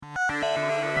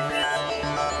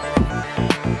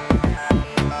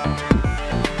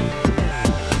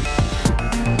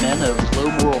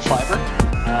Fiber.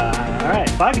 All right,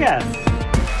 podcast.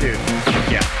 Dude,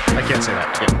 yeah, I can't say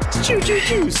that. Yeah.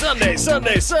 Choo-choo-choo, Sunday.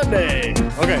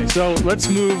 Okay, so let's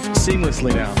move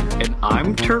seamlessly now. And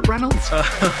I'm Kurt Reynolds.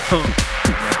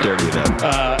 Dare do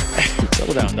that.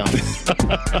 Settle down, Dom.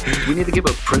 Do we need to give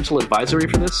a parental advisory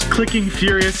for this? Clicking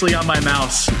furiously on my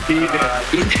mouse. Eat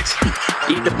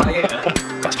the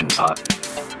paella. Question's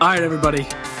hot. All right, everybody,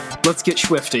 let's get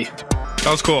swifty. That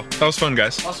was cool. That was fun,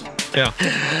 guys. Awesome. Yeah.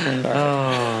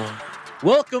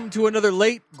 Welcome to another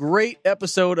late, great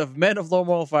episode of Men of Low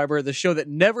Moral Fiber, the show that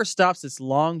never stops its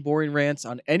long, boring rants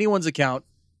on anyone's account,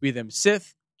 be them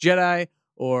Sith, Jedi,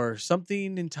 or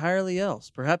something entirely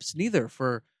else. Perhaps neither,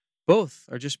 for both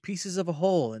are just pieces of a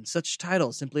whole, and such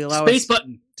titles simply allow Space us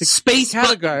button. to Space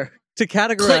button. to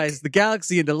categorize Click. the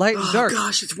galaxy into light and Oh dark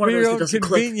gosh, it's for one of your those that own doesn't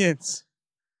click. convenience,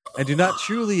 and do not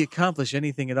truly accomplish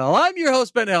anything at all. I'm your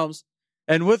host, Ben Helms,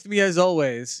 and with me, as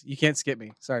always, you can't skip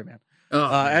me. Sorry, man.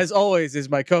 As always, is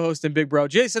my co-host and big bro,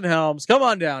 Jason Helms. Come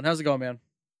on down. How's it going, man?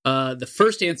 The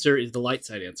first answer is the light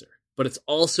side answer, but it's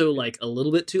also like a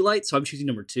little bit too light, so I'm choosing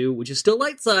number 2, which is still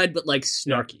light side, but like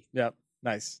snarky. Yep.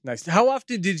 Nice. How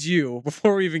often did you,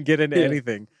 before we even get into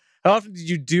anything, how often did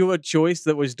you do a choice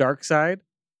that was dark side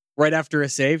right after a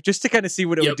save, just to kind of see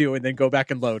what it would do and then go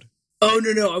back and load? Oh,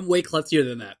 no, I'm way klutzier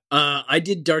than that. I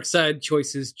did dark side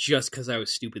choices just because I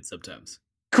was stupid sometimes.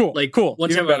 Cool.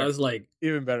 One Even time better. I was like,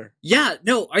 Even better. yeah,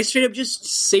 no, I straight up just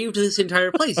saved this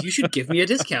entire place. You should give me a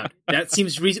discount. That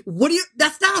seems reasonable. What do you,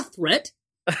 that's not a threat.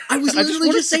 I was I literally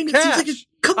wanted just saying, some it seems like, cash.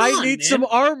 come on, I need man. some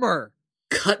armor.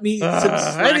 Cut me some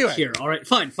slack anyway. here. All right,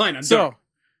 fine, I'm So, done.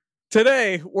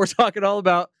 today, we're talking all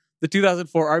about the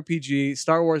 2004 RPG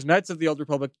Star Wars Knights of the Old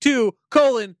Republic 2,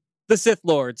 the Sith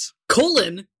Lords.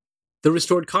 The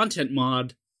restored content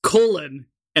mod,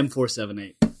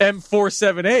 M478.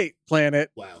 M478 planet,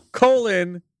 Wow.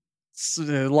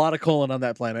 a lot of colon on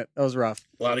that planet. That was rough.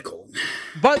 A lot of colon.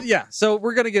 But yeah, so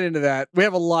we're going to get into that. We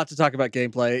have a lot to talk about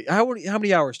gameplay. How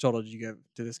many hours total did you give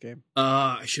to this game?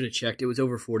 I should have checked. It was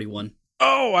over 41.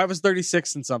 Oh, I was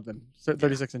 36 and something.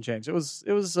 36 and change. It was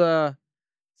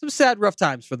some sad, rough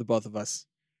times for the both of us.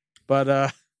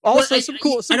 But also some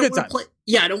good times.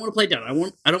 I don't want to play down.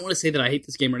 I don't want to say that I hate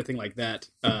this game or anything like that.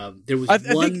 There was I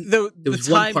think the was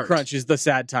one time part. crunch is the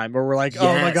sad time where we're like, oh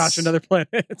my Yes. gosh, another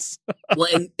planet. Well,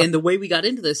 and the way we got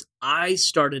into this, I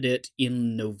started it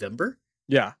in November,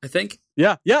 Yeah. I think.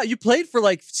 Yeah. You played for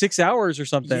like 6 hours or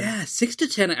something. Yeah, 6 to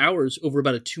 10 hours over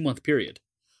about a 2-month period.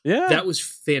 Yeah. That was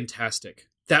fantastic.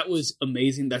 That was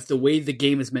amazing. That's the way the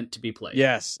game is meant to be played.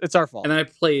 Yes, it's our fault. And I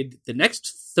played the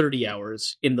next 30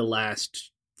 hours in the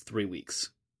last 3 weeks.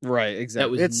 Right,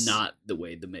 exactly. That was not the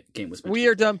way the game was meant We to be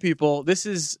are dumb people.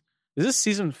 Is this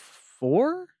season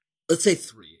 4 Let's say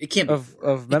 3. It can't be of 4.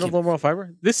 Men of It can't Low be Moral 4.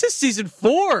 Fiber? This is season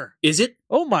 4. Is it?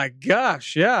 Oh my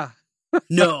gosh, yeah.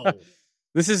 No.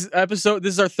 This is our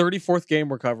 34th game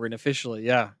we're covering officially.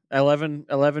 Yeah. 11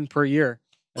 per year.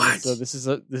 And What? so this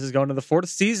is going to the 4th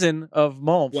season of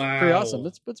Mulch. Wow. Pretty awesome.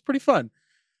 It's pretty fun.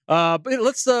 But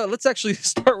let's actually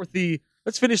start with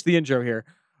let's finish the intro here.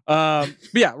 But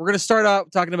yeah, we're going to start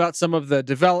out talking about some of the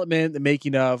development, the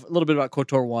making of, a little bit about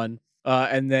KOTOR 1.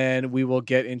 And then we will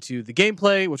get into the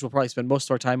gameplay, which we'll probably spend most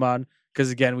of our time on,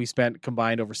 because again, we spent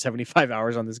combined over 75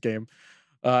 hours on this game.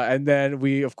 And then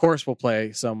we, of course, will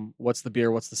play some What's the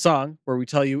Beer, What's the Song, where we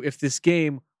tell you if this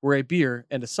game were a beer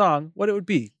and a song, what it would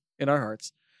be in our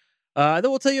hearts. Then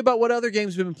we'll tell you about what other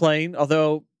games we've been playing,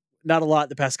 although not a lot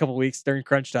the past couple weeks during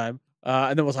crunch time.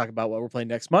 And then we'll talk about what we're playing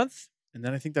next month. And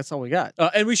then I think that's all we got.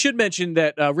 And we should mention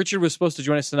that Richard was supposed to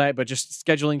join us tonight, but just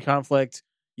scheduling conflict.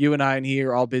 You and I and he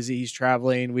are all busy. He's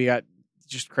traveling. We got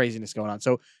just craziness going on.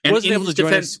 So he And wasn't in able to his join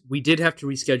defense, us. we did have to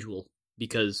reschedule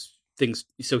because things.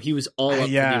 So he was all up for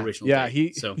the original. Yeah,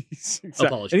 date, so exactly.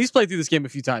 apologies. And he's played through this game a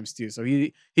few times too, so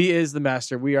he is the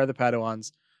master. We are the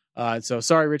Padawans. And so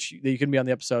sorry, Rich, that you couldn't be on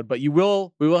the episode, but we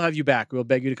will have you back. We will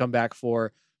beg you to come back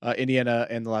for Indiana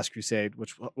and the Last Crusade,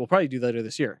 which we'll probably do later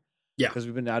this year. Yeah, because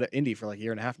we've been out of Indy for like a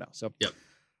year and a half now. So yep.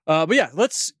 But yeah,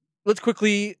 let's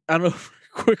quickly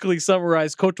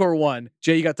summarize KOTOR 1.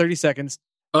 Jay, you got 30 seconds.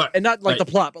 All right. And not like the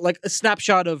plot, but like a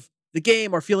snapshot of the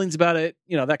game, our feelings about it,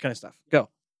 that kind of stuff. Go.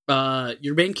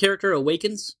 Your main character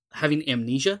awakens having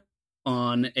amnesia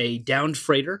on a downed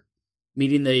freighter,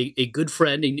 meeting a good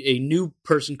friend, a new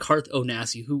person, Karth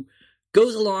Onasi, who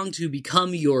goes along to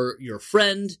become your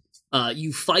friend.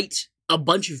 You fight a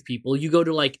bunch of people. You go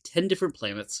to like 10 different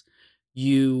planets.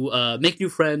 You make new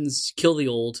friends, kill the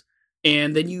old,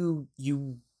 and then you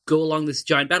go along this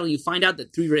giant battle. You find out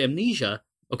that through your amnesia,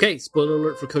 okay, spoiler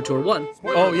alert for KOTOR 1.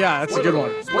 Oh yeah, that's a good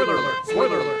one. Spoiler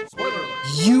alert.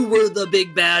 you were the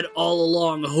big bad all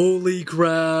along. Holy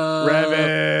crap.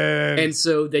 Revan. And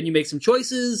so then you make some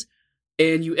choices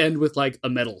and you end with like a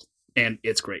medal. And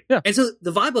it's great. Yeah. And so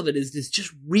the vibe of it is this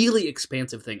just really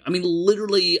expansive thing. I mean,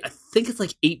 literally, I think it's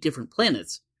like 8 different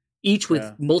planets, each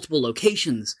with multiple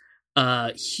locations,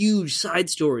 huge side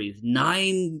stories,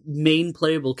 9 main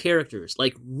playable characters,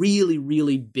 like really,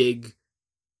 really big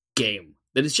game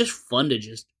that is just fun to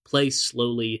just play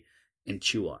slowly and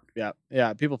chew on. Yeah.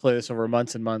 Yeah. People play this over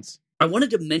months and months. I wanted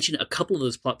to mention a couple of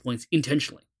those plot points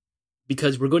intentionally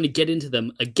because we're going to get into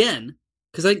them again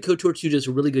because I think KOTOR 2 does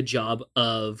a really good job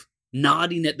of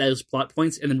nodding at those plot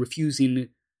points and then refusing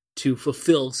to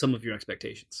fulfill some of your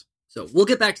expectations. So we'll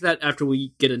get back to that after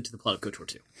we get into the plot of KOTOR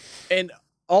 2. And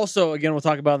also, again, we'll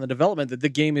talk about in the development that the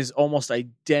game is almost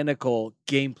identical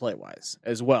gameplay-wise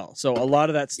as well. So a lot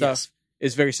of that stuff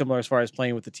is very similar as far as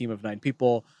playing with a team of 9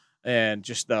 people and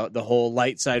just the whole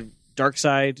light side, dark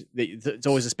side. It's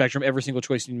always a spectrum. Every single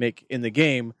choice you make in the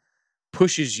game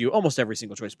pushes you, almost every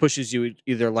single choice, pushes you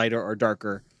either lighter or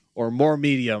darker or more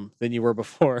medium than you were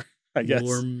before. I guess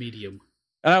more medium.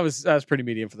 And I was pretty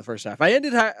medium for the first half. I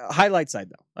ended highlight side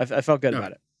though. I felt good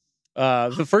about it.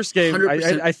 The first game,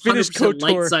 I finished KOTOR.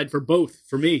 Light side for both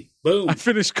for me. Boom. I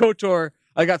finished KOTOR.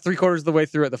 I got 3/4 of the way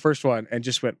through it, the first one, and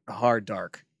just went hard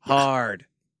dark. Hard.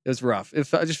 It was rough.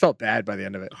 I just felt bad by the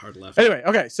end of it. Hard left. Anyway,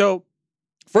 okay. So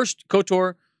first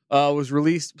KOTOR was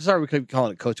released. Sorry, we keep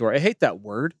calling it KOTOR. I hate that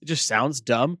word. It just sounds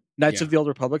dumb. Knights of the Old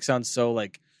Republic sounds so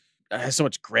like. It has so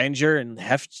much grandeur and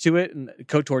heft to it, and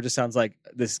KOTOR just sounds like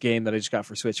this game that I just got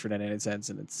for Switch for 99 cents,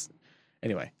 and it's...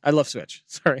 Anyway, I love Switch.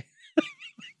 Sorry.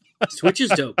 Switch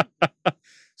is dope.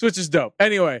 Switch is dope.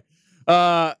 Anyway,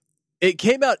 it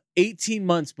came out 18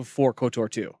 months before KOTOR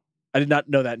 2. I did not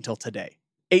know that until today.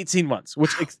 18 months,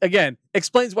 which, again,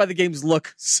 explains why the games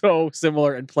look so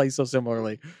similar and play so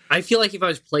similarly. I feel like if I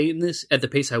was playing this at the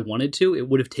pace I wanted to, it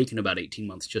would have taken about 18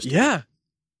 months just to Yeah.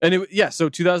 And so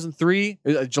 2003,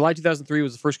 July 2003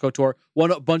 was the first KOTOR, won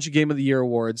a bunch of Game of the Year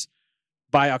awards.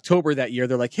 By October that year,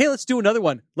 they're like, hey, let's do another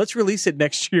one. Let's release it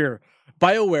next year.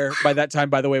 BioWare, by that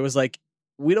time, by the way, was like,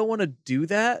 we don't want to do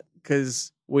that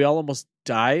because we all almost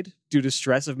died due to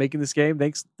stress of making this game.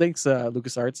 Thanks,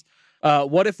 LucasArts.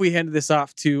 What if we handed this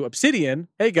off to Obsidian?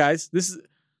 Hey, guys,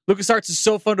 LucasArts is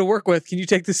so fun to work with. Can you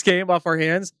take this game off our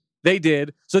hands? They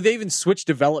did. So they even switched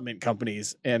development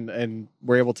companies and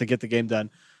were able to get the game done.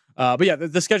 But yeah, the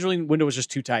scheduling window was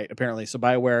just too tight, apparently. So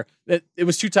BioWare, it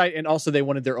was too tight, and also they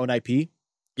wanted their own IP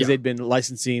because they'd been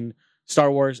licensing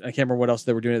Star Wars, and I can't remember what else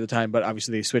they were doing at the time, but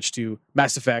obviously they switched to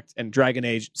Mass Effect and Dragon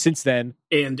Age since then.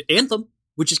 And Anthem,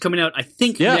 which is coming out, I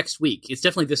think, next week. It's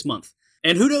definitely this month.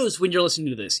 And who knows when you're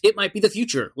listening to this? It might be the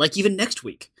future, like even next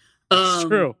week. It's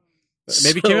true.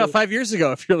 Maybe it came out 5 years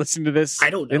ago if you're listening to this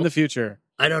I don't know. in the future.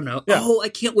 I don't know. Yeah. Oh, I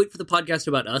can't wait for the podcast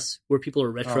about us, where people are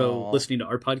retro listening to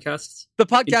our podcasts. The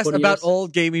podcast 20 about years.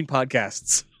 old gaming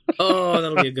podcasts. Oh,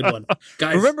 that'll be a good one.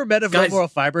 Guys, Remember Metaphor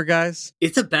Fiber, guys?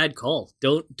 it's a bad call.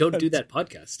 Don't do that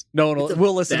podcast. No one will.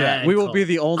 We'll listen to that. bad We will call. be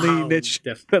the only niche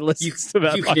that listens to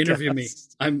that You podcast. can interview me.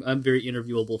 I'm very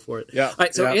interviewable for it. Yeah. All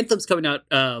right, so Yeah. Anthem's coming out,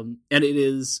 and it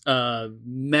is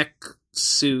mech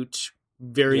suit,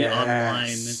 very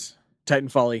online.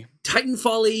 Titanfall-y.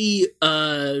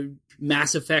 Titanfall-y,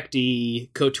 Mass Effect-y,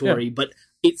 KOTOR-y, but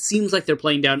it seems like they're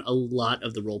playing down a lot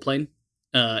of the role-playing,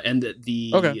 and that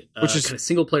the Which is kind of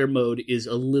single-player mode is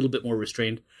a little bit more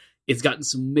restrained. It's gotten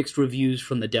some mixed reviews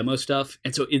from the demo stuff,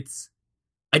 and so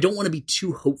I don't want to be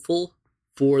too hopeful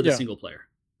for the single player.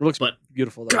 It looks But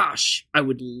beautiful, though. Gosh, I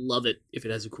would love it if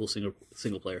it has a cool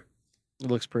single player. It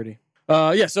looks pretty.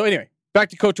 So anyway, back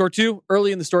to KOTOR 2.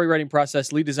 Early in the story writing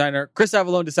process, lead designer Chris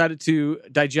Avellone decided to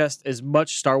digest as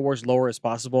much Star Wars lore as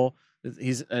possible.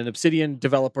 He's an Obsidian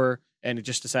developer, and he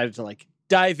just decided to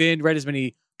dive in, read as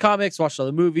many comics, watched all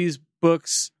the movies,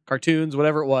 books, cartoons,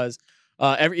 whatever it was,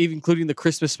 even including the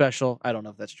Christmas special. I don't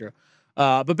know if that's true.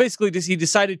 But basically, he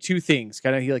decided two things.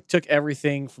 He took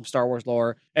everything from Star Wars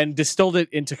lore and distilled it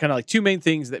into two main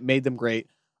things that made them great,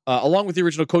 along with the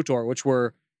original KOTOR, which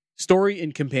were story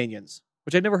and companions,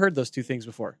 which I'd never heard those two things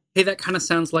before. Hey, that kind of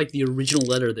sounds like the original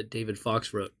letter that David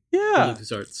Fox wrote for Yeah.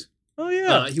 LucasArts. Oh,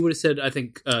 yeah. He would have said, I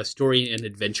think, story and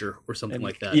adventure or something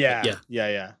like that. Yeah. But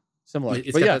Yeah. Similar.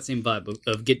 It's But got yeah. that same vibe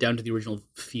of get down to the original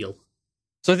feel.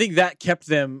 So I think that kept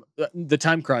them, the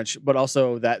time crunch, but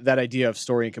also that idea of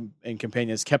story and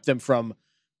companions kept them from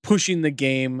pushing the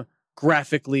game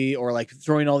graphically or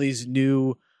throwing all these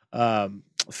new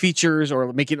features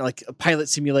or making it a pilot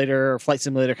simulator or flight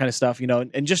simulator kind of stuff,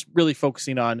 and just really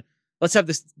focusing on, let's have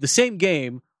the same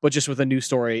game, but just with a new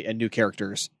story and new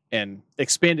characters and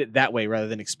expand it that way rather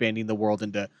than expanding the world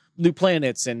into new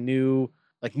planets and new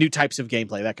like new types of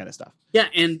gameplay, that kind of stuff. Yeah,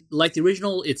 and like the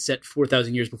original, it's set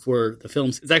 4,000 years before the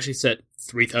films. It's actually set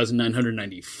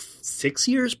 3,996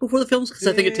 years before the films, because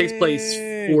I think it takes place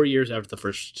 4 years after the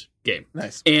first game.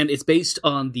 Nice. And it's based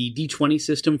on the D20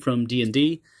 system from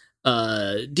D&D.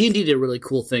 D&D did a really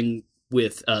cool thing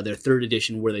with their third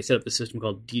edition, where they set up a system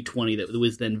called D20 that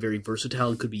was then very versatile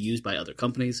and could be used by other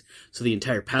companies. So the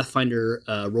entire Pathfinder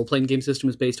role-playing game system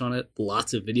is based on it.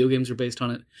 Lots of video games are based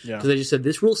on it. Yeah. So they just said,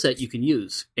 this rule set you can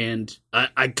use. And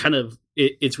I kind of,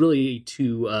 it's really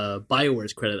to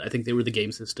BioWare's credit. I think they were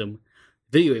the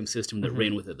video game system that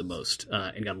ran with it the most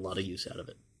and got a lot of use out of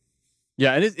it.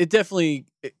 Yeah, and it definitely,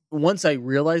 once I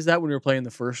realized that when we were playing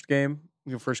the first game,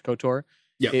 your first KOTOR,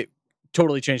 it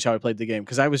totally changed how I played the game,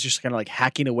 because I was just kind of like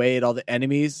hacking away at all the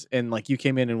enemies, and like you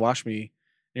came in and watched me, and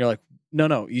you're like,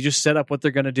 no, you just set up what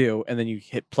they're going to do, and then you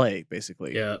hit play,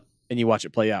 basically. Yeah. And you watch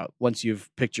it play out once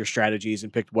you've picked your strategies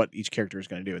and picked what each character is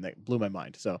going to do, and that blew my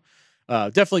mind. So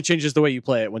definitely changes the way you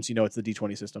play it once you know it's the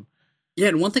D20 system. Yeah,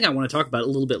 and one thing I want to talk about a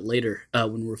little bit later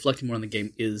when we're reflecting more on the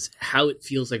game is how it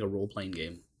feels like a role-playing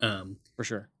game. For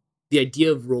sure. The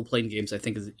idea of role-playing games, I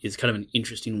think, is kind of an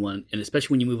interesting one, and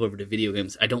especially when you move over to video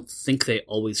games, I don't think they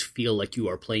always feel like you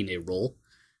are playing a role.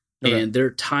 Okay. And there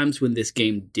are times when this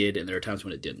game did, and there are times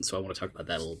when it didn't, so I want to talk about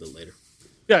that a little bit later.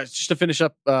 Yeah, just to finish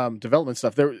up development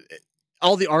stuff,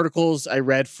 all the articles I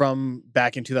read from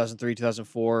back in 2003,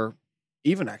 2004,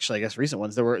 even actually, I guess, recent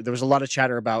ones, there was a lot of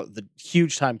chatter about the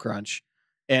huge time crunch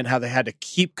and how they had to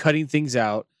keep cutting things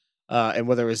out, and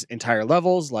whether it was entire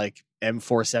levels like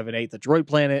M478, the droid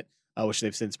planet, which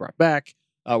they've since brought back,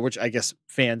 which I guess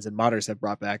fans and modders have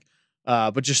brought back,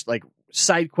 but just like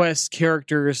side quests,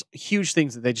 characters, huge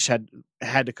things that they just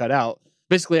had to cut out.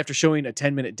 Basically, after showing a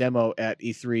 10-minute demo at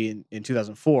E3 in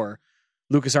 2004,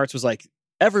 LucasArts was like,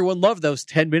 everyone loved those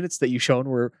 10 minutes that you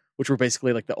shown, which were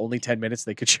basically like the only 10 minutes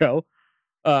they could show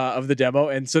of the demo,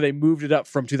 and so they moved it up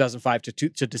from 2005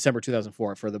 to December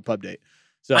 2004 for the pub date.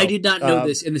 So I did not know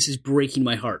this, and this is breaking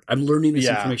my heart. I'm learning this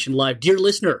information live. Dear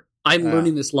listener, I'm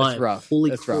learning this live.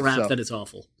 Holy crap, that is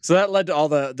awful. So that led to all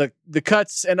the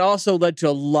cuts, and also led to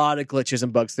a lot of glitches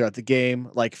and bugs throughout the game.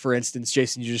 Like, for instance,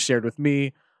 Jason, you just shared with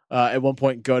me, at one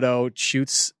point, Godot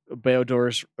shoots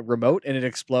Beodor's remote, and it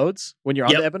explodes when you're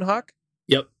on the Ebon Hawk.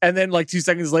 Yep. And then, like, 2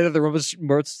 seconds later, the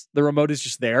remote is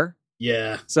just there.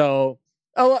 Yeah. So,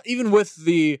 even with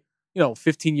the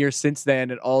 15 years since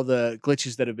then, and all the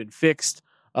glitches that have been fixed,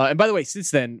 and by the way,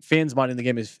 since then, fans modding the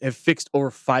game have fixed over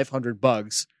 500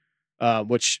 bugs,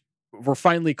 which were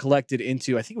finally collected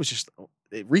into, I think it was just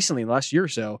recently in the last year or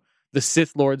so, the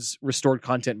Sith Lord's restored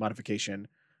content modification.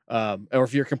 Or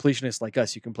if you're a completionist like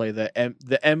us, you can play the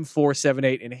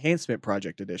M478 Enhancement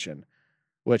Project Edition,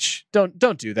 which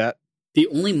don't do that. The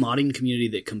only modding community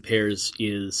that compares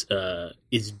is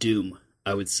Doom,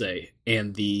 I would say,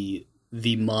 and the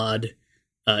mod,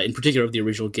 in particular of the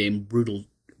original game,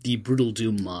 the Brutal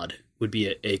Doom mod would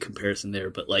be a comparison there.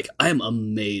 But like, I am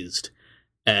amazed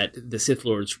at the Sith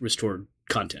Lord's restored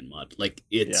content mod. Like,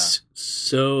 it's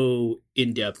so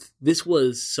in depth. This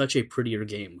was such a prettier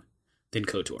game than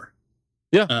KOTOR.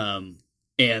 Yeah.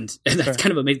 And that's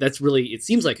kind of amazing. That's really, it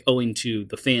seems like owing to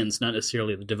the fans, not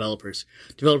necessarily the developers.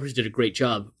 Developers did a great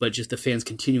job, but just the fans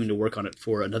continuing to work on it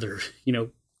for another,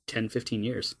 10, 15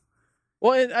 years.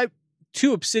 Well, and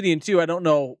to Obsidian too, I don't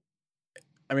know.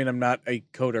 I mean, I'm not a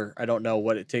coder. I don't know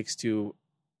what it takes to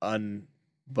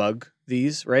unbug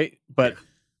these, right? But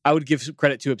I would give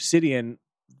credit to Obsidian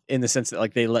in the sense that,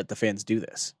 like, they let the fans do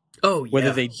this. Oh,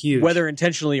 yeah. Whether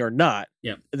intentionally or not.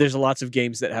 Yeah. There's lots of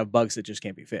games that have bugs that just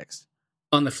can't be fixed.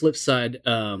 On the flip side,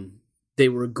 they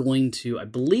were going to, I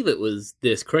believe it was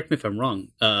this, correct me if I'm wrong,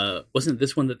 wasn't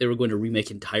this one that they were going to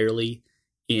remake entirely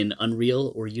in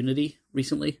Unreal or Unity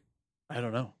recently? I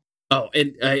don't know. Oh,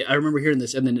 and I remember hearing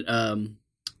this, and then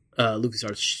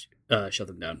LucasArts shut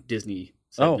them down. Disney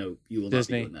said, no, you will not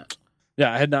be doing that.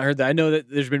 Yeah, I had not heard that. I know that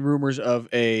there's been rumors of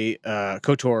a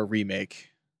KOTOR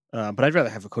remake, but I'd rather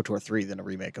have a KOTOR 3 than a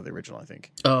remake of the original, I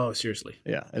think. Oh, seriously?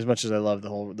 Yeah, as much as I love the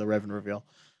Revan reveal.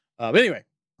 But anyway,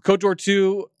 KOTOR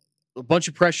 2, a bunch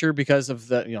of pressure because of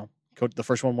the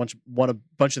first one won a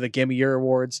bunch of the Game of Year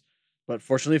awards. But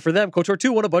fortunately for them, KOTOR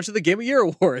 2 won a bunch of the Game of Year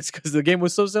awards because the game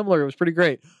was so similar. It was pretty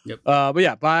great. Yep. But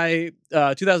yeah, by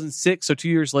 2006, so 2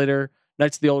 years later,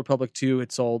 Knights of the Old Republic 2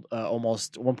 had sold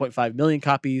almost 1.5 million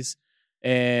copies.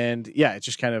 And yeah, it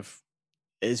just kind of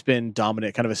has been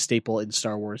dominant, kind of a staple in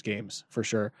Star Wars games for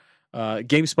sure.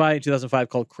 GameSpy in 2005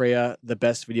 called Kreia the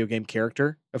best video game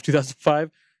character of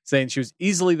 2005, saying she was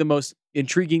easily the most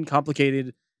intriguing,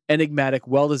 complicated, enigmatic,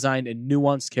 well-designed, and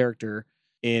nuanced character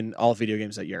in all video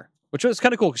games that year. Which was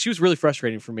kind of cool because she was really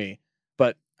frustrating for me,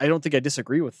 but I don't think I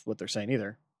disagree with what they're saying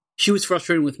either. She was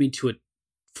frustrating with me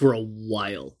for a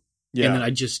while. Yeah. And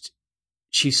then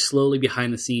she slowly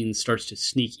behind the scenes starts to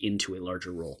sneak into a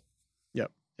larger role.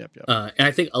 Yep. And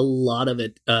I think a lot of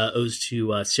it owes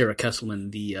to Sarah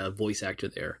Kesselman, the voice actor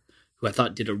there, who I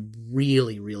thought did a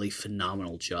really, really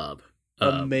phenomenal job.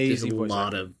 Amazing There's a voice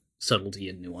lot actor. of subtlety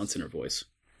and nuance in her voice.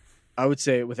 I would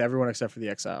say with everyone except for the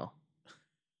Exile.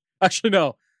 Actually,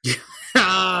 no.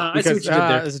 I see what you did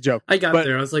there. It's a joke. I got but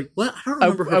there. I was like, what? I don't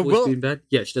remember her I voice will- being bad.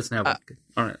 Yeah, she doesn't have one.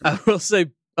 All right. I will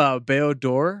say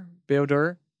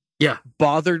Beodor Yeah.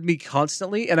 bothered me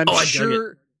constantly, and I'm Oh, I dug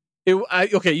sure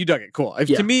okay, you dug it. Cool.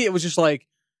 Yeah. To me, it was just like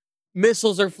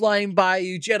missiles are flying by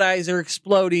you, Jedis are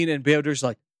exploding, and Beodor's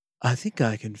like, I think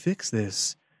I can fix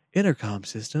this intercom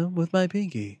system with my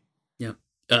pinky.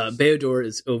 Beodor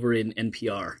is over in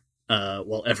NPR,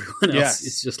 while everyone else Yes.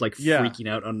 is just like Yeah. freaking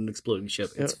out on an exploding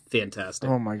ship. It's fantastic.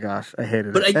 Oh my gosh, I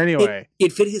hated But it. Anyway,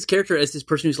 it fit his character as this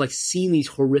person who's like seen these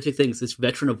horrific things, this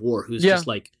veteran of war who's Yeah. just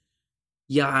like,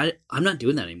 I'm not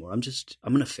doing that anymore. I'm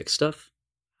going to fix stuff.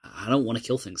 I don't want to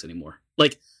kill things anymore.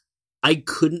 Like, I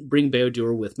couldn't bring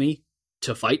Beodor with me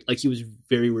to fight. Like, he was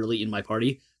very rarely in my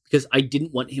party because I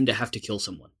didn't want him to have to kill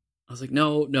someone. I was like,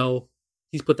 no,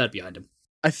 he's put that behind him.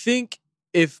 I think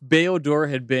if Beodor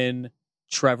had been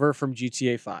Trevor from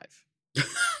GTA 5,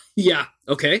 Yeah.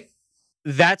 Okay.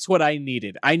 that's what I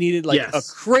needed. I needed like Yes.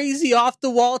 a crazy off the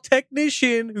wall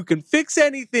technician who can fix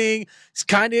anything. He's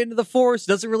kind of into the force,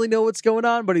 doesn't really know what's going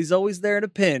on, but he's always there in a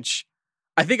pinch.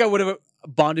 I think I would have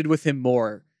bonded with him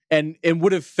more and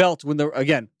would have felt when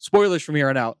again, spoilers from here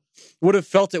on out, would have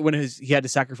felt it when he had to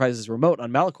sacrifice his remote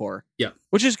on Malachor. Yeah.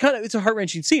 Which is it's a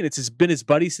heart-wrenching scene. Been his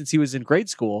buddy since he was in grade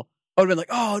school. I would have been like,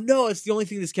 oh no, it's the only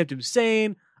thing that's kept him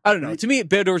sane. I don't know. Right. To me,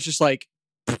 Beodor was just like,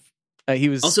 he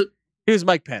was Also,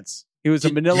 Mike Pence. He was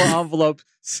a manila envelope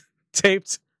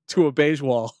taped to a beige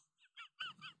wall.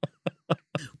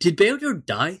 did Beodor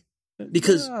die?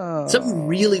 Because something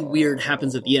really weird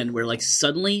happens at the end where, like,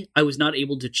 suddenly I was not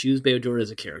able to choose Beodor as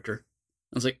a character.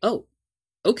 I was like, oh,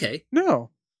 okay.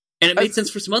 No. And it made sense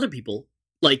for some other people.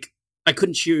 Like, I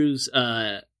couldn't choose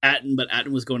Atten, but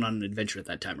Atten was going on an adventure at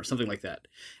that time or something like that.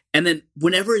 And then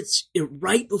whenever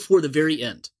right before the very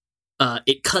end,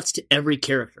 it cuts to every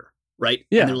character, right?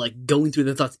 Yeah. And they're, like, going through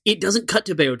their thoughts. It doesn't cut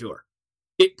to Beodor.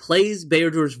 It plays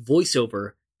Beodor's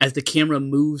voiceover as the camera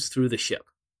moves through the ship.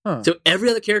 Huh. So every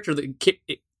other character,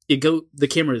 the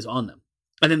camera is on them.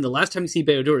 And then the last time you see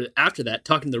Beodor after that,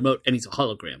 talking to the remote, and he's a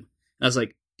hologram. And I was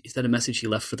like, is that a message he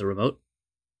left for the remote?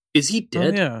 Is he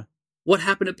dead? Oh, yeah. What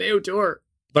happened to Beodor?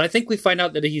 But I think we find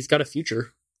out that he's got a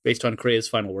future based on Krea's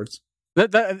final words.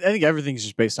 That I think everything's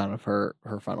just based on her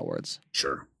final words.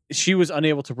 Sure. She was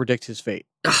unable to predict his fate.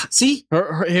 See?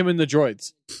 Him and the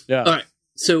droids. Yeah. All right.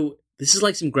 So this is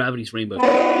like some Gravity's Rainbow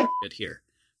shit here.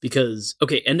 Because,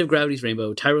 okay, end of Gravity's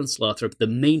Rainbow, Tyrone Slothrop, the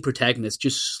main protagonist,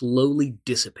 just slowly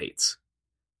dissipates.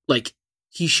 Like,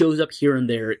 he shows up here and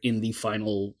there in the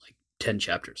final, 10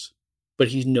 chapters. But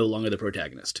he's no longer the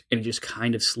protagonist. And he just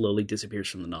kind of slowly disappears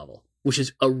from the novel. Which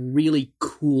is a really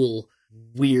cool,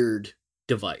 weird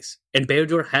device. And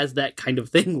Beodor has that kind of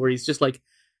thing where he's just like,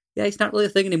 yeah, he's not really a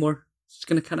thing anymore. It's just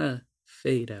going to kind of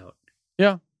fade out.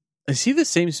 Yeah. Is he the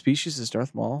same species as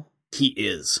Darth Maul? He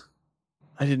is.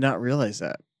 I did not realize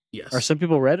that. Yes. Are some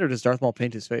people red, or does Darth Maul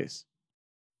paint his face?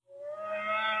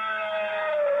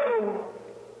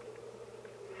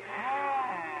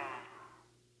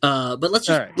 But let's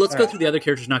All go right. through the other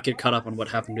characters, not get caught up on what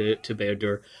happened to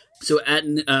Beodor. So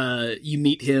Atten, you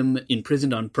meet him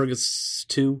imprisoned on Purgus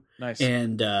 2 Nice.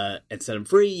 and set him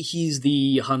free. He's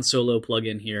the Han Solo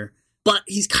plug-in here. But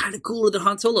he's kind of cooler than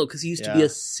Han Solo because he used to be Yeah. a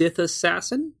Sith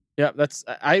assassin. Yeah,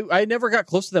 I never got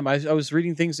close to them. I was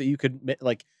reading things that you could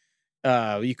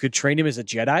you could train him as a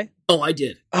Jedi. Oh, I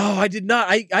did. Oh, I did not.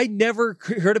 I never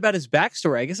heard about his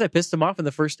backstory. I guess I pissed him off in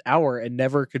the first hour and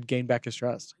never could gain back his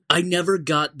trust. I never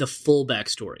got the full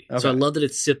backstory. Okay. So I love that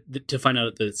it's Sith, to find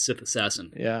out that it's Sith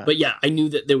assassin. Yeah. But yeah, I knew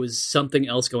that there was something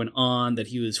else going on, that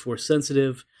he was force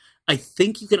sensitive. I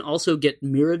think you can also get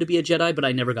Mira to be a Jedi, but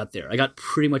I never got there. I got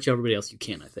pretty much everybody else you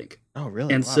can, I think. Oh,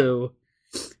 really? And Wow. so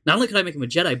not only could I make him a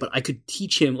Jedi, but I could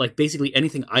teach him, like, basically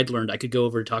anything I'd learned. I could go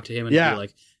over and talk to him and Yeah. be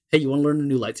like, hey, you want to learn a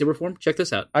new lightsaber form? Check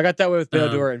this out. I got that way with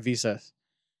Beodor and Visa.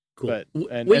 Cool. But-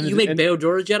 Wait, you made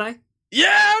Beodor a Jedi?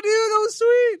 Yeah, dude, that was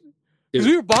sweet. Because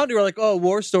Dude. we were bonding, we were like, oh,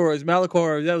 war stories,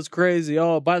 Malachor, that was crazy.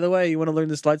 Oh, by the way, you want to learn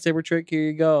this lightsaber trick? Here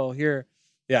you go. Here.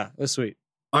 Yeah, it was sweet.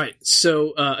 All right.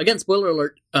 So, again, spoiler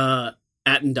alert,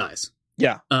 Atten dies.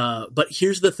 Yeah. But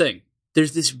here's the thing.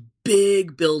 There's this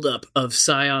big buildup of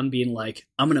Scion being like,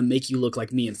 I'm going to make you look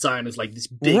like me. And Scion is like this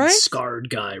big Right? scarred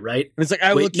guy, right? And it's like,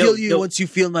 I will Wait, kill no, you no. once you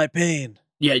feel my pain.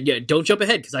 Yeah. Don't jump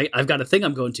ahead because I've got a thing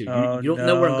I'm going to. You don't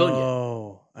know where I'm going yet.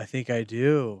 Oh, I think I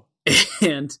do.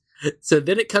 And so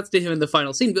then it cuts to him in the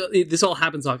final scene. But this all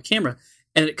happens off camera.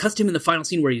 And it cuts to him in the final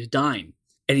scene where he's dying.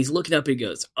 And he's looking up and he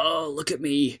goes, oh, look at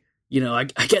me. I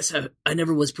guess I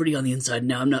never was pretty on the inside.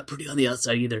 Now I'm not pretty on the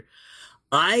outside either.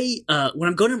 When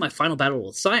I'm going to my final battle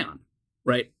with Scion,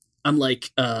 right, I'm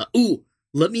like,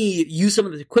 let me use some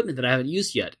of the equipment that I haven't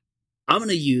used yet. I'm going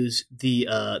to use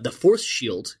the Force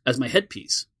Shield as my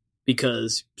headpiece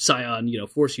because Scion,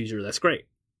 Force user, that's great.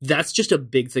 That's just a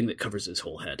big thing that covers his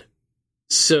whole head.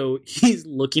 So he's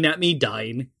looking at me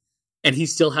dying, and he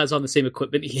still has on the same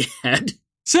equipment he had.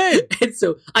 Same. And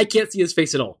so I can't see his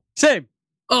face at all. Same.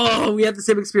 Oh, we had the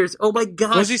same experience. Oh my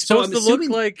gosh. Was he supposed to look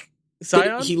like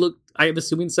Scion? He looked. I am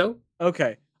assuming so.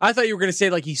 Okay. I thought you were going to say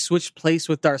like he switched place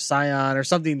with Darth Scion or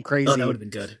something crazy. Oh, that would have been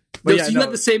good. But so you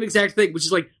had the same exact thing, which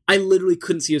is like I literally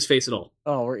couldn't see his face at all.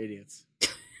 Oh, we're idiots.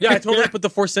 Yeah, I totally put the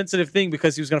Force sensitive thing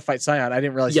because he was going to fight Scion. I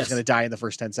didn't realize he was going to die in the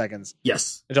first 10 seconds.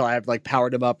 Yes. Until I had like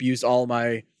powered him up, used all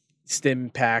my stim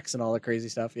packs and all the crazy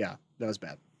stuff. Yeah, that was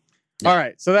bad. Yeah. All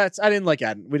right, so I didn't like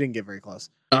Adden. We didn't get very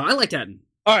close. I liked Adden.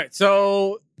 All right,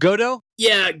 so Godo?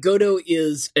 Yeah, Godo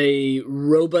is a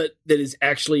robot that is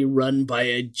actually run by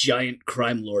a giant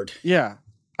crime lord. Yeah.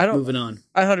 Moving on.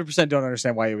 I 100% don't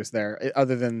understand why he was there,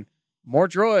 other than more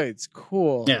droids.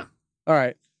 Cool. Yeah. All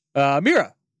right.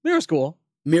 Mira. Mira's cool.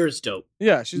 Mira's dope.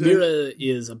 Yeah, Mira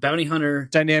is a bounty hunter.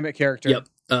 Dynamic character. Yep.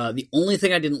 The only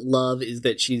thing I didn't love is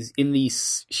that she's in the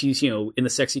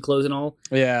sexy clothes and all.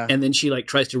 Yeah. And then she like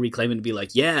tries to reclaim it and be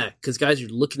like, yeah, because guys are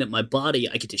looking at my body,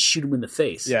 I get to shoot them in the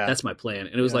face. Yeah. That's my plan.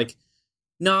 And it was like,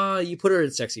 nah, you put her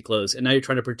in sexy clothes, and now you're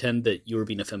trying to pretend that you were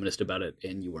being a feminist about it,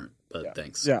 and you weren't. But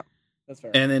thanks. Yeah, that's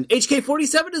fair. And then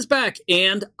HK-47 is back,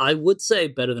 and I would say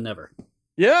better than ever.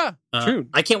 Yeah, true.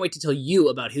 I can't wait to tell you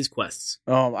about his quests.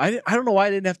 I don't know why I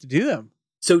didn't have to do them.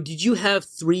 So did you have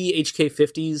 3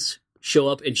 HK-50s show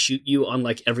up and shoot you on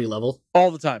like every level?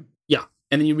 All the time. Yeah.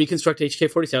 And then you reconstruct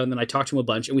HK-47, and then I talked to him a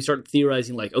bunch, and we started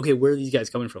theorizing like, okay, where are these guys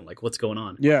coming from? Like, what's going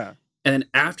on? Yeah. And then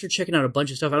after checking out a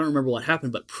bunch of stuff, I don't remember what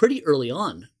happened, but pretty early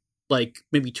on, like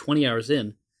maybe 20 hours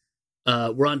in,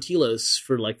 we're on Telos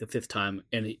for like the 5th time,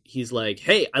 and he's like,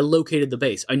 hey, I located the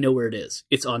base. I know where it is.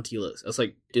 It's on Telos. I was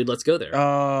like, dude, let's go there.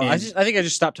 I think I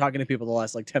just stopped talking to people the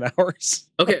last like 10 hours.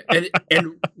 Okay.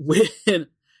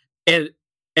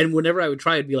 And whenever I would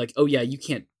try, I'd be like, oh yeah, you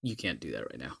can't do that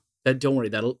right now. Don't worry,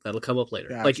 that'll come up later.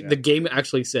 Gotcha. Like the game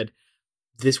actually said,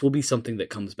 this will be something that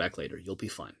comes back later. You'll be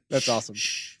fine. That's awesome.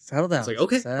 Shh. Settle down. It's like,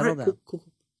 okay, settle down. Cool.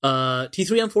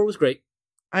 T3M4 was great.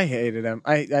 I hated him.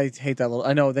 I hate that little.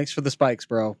 I know. Thanks for the spikes,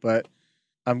 bro. But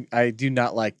I do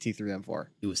not like T3M4.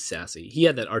 He was sassy. He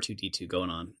had that R2D2 going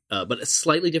on, but a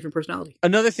slightly different personality.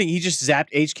 Another thing, he just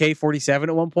zapped HK-47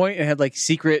 at one point and had like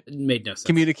secret It made no sense.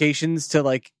 communications to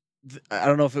like I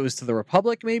don't know if it was to the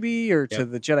Republic maybe or to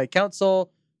the Jedi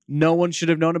Council. No one should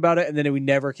have known about it, and then we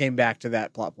never came back to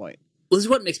that plot point. Well, this is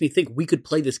what makes me think we could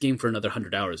play this game for another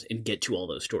 100 hours and get to all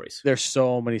those stories. There's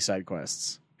so many side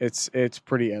quests. It's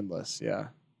pretty endless, yeah.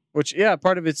 Which,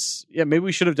 part of it's, maybe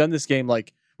we should have done this game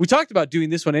like, we talked about doing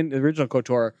this one in the original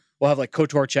KOTOR. We'll have like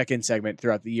KOTOR check-in segment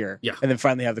throughout the year. Yeah. And then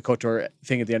finally have the KOTOR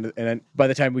thing at the end. And then by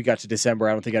the time we got to December,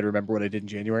 I don't think I'd remember what I did in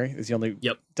January. Is the only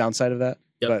downside of that.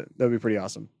 Yep. But that would be pretty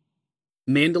awesome.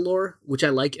 Mandalore, which I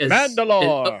like as...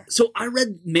 Mandalore! So I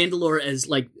read Mandalore as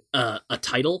like a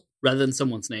title rather than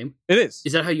someone's name. It is.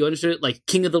 Is that how you understood it? Like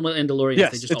King of the Mandalorians?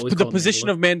 Yes, they just it's always the call position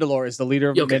Mandalore. of Mandalore is the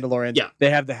leader of the Mandalorians. Yeah. They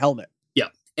have the helmet. Yeah.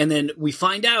 And then we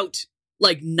find out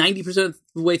like 90% of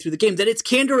the way through the game that it's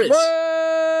Canderous.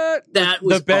 What? That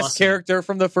was the best awesome. character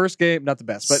from the first game. Not the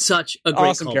best, but such a great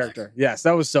awesome callback. character. Yes,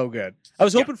 that was so good. I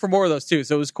was hoping for more of those too.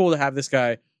 So it was cool to have this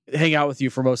guy hang out with you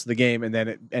for most of the game, and then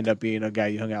it end up being a guy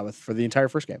you hung out with for the entire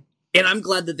first game. And I'm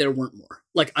glad that there weren't more.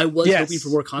 Like I was hoping for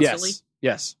more constantly.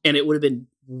 Yes. And it would have been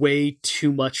way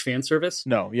too much fan service.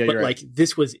 No, yeah, but you're right. like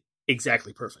this was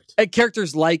exactly perfect. And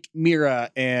characters like Mira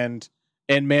and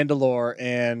Mandalore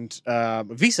and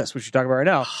Visas, which you're talking about right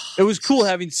now. It was cool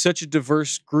having such a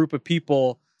diverse group of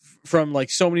people from like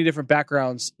so many different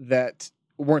backgrounds that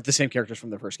weren't the same characters from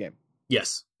the first game.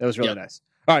 Yes. That was really nice.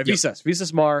 All right,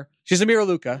 Visas Mar. She's a Mira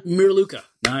Luca.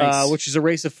 Nice. Which is a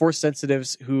race of Force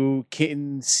sensitives who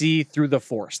can see through the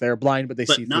Force. They're blind, but they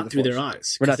see not through through the their Force.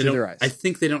 eyes. We're not through their eyes. I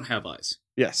think they don't have eyes.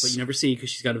 Yes. But you never see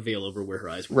because she's got a veil over where her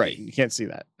eyes would right. be. You can't see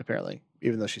that, apparently,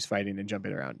 even though she's fighting and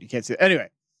jumping around. You can't see it. Anyway.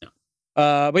 No.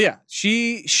 But yeah,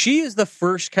 she is the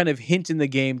first kind of hint in the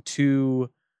game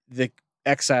to the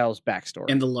Exile's backstory.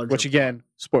 And the larger which, again, plot.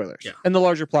 spoilers. Yeah. And the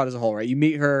larger plot as a whole, right? You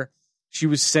meet her, she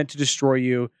was sent to destroy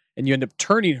you, and you end up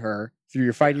turning her through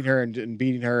your fighting her and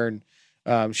beating her. And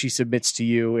She submits to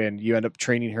you, and you end up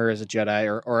training her as a Jedi,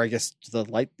 or I guess to the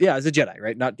light. Yeah, as a Jedi,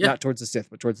 right? Not towards the Sith,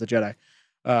 but towards the Jedi.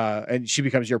 And she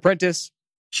becomes your apprentice.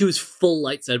 She was full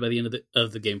light side by the end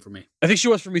of the game for me. I think she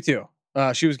was for me too.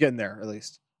 She was getting there at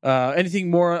least. Anything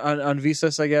more on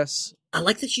Visas, I guess? I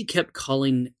like that she kept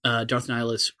calling Darth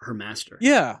Nihilus her master.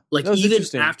 Yeah, Like, that was even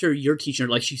interesting. after you're teaching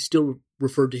her, like, she still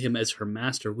referred to him as her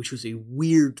master, which was a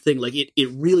weird thing. Like, it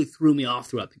really threw me off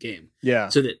throughout the game. Yeah,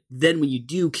 So that then when you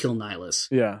do kill Nihilus,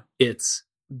 yeah,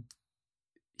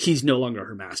 he's no longer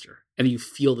her master. And you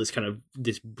feel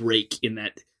this break in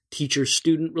that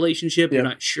teacher-student relationship. Yeah. You're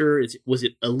not sure. Was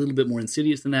it a little bit more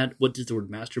insidious than that? What does the word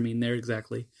master mean there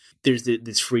exactly? There's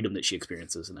this freedom that she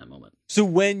experiences in that moment. So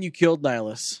when you killed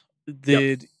Nihilus,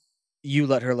 did you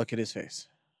let her look at his face?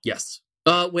 Yes.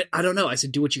 Wait, I don't know. I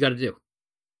said, do what you got to do.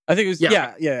 I think it was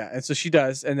Yeah. yeah. And so she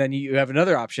does, and then you have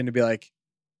another option to be like,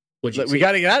 What'd you we see?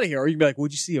 got to get out of here, or you can be like,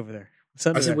 what'd you see over there? What's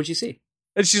under I said, there? what'd you see?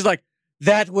 And she's like,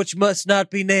 that which must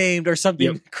not be named, or something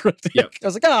Yep. cryptic. Yep. I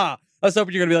was like, I was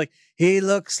hoping you're gonna be like, he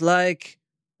looks like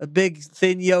a big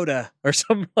thin Yoda, or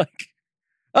something like.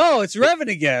 Oh, it's Revan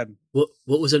again. What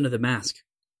was under the mask?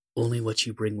 Only what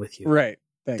you bring with you. Right.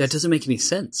 Thanks. That doesn't make any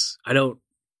sense. I don't.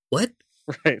 What?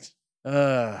 Right.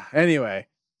 Anyway.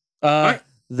 right.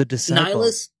 The disciple.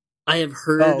 Nihilus, I have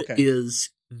heard, okay. is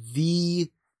the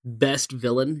best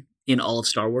villain in all of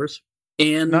Star Wars.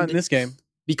 And Not in this game.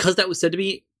 because that was said to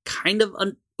be, kind of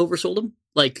oversold him.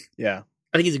 Like, Yeah.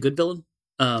 I think he's a good villain.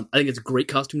 I think it's a great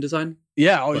costume design.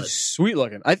 Yeah. Oh, But- he's sweet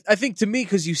looking. I think to me,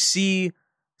 because you see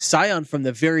Scion from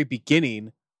the very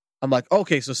beginning, I'm like,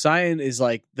 okay, so Scion is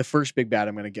like the first big bad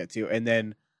I'm going to get to. And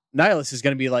then Nihilus is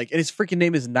going to be like, and his freaking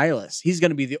name is Nihilus. He's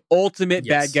going to be the ultimate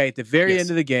Yes. bad guy at the very Yes. end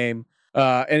of the game.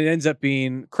 And it ends up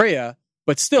being Kreia.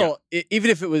 But still, even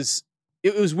if it was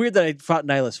weird that I fought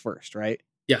Nihilus first, right?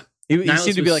 Yeah. He Nihilus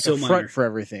seemed to be was like so a front minor. for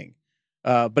everything.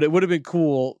 But it would have been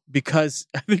cool because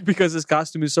I think because his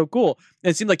costume is so cool.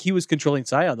 And it seemed like he was controlling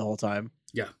Scion the whole time.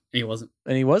 Yeah, and he wasn't.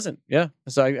 And he wasn't. Yeah.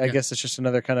 So I Yeah. guess it's just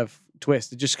another kind of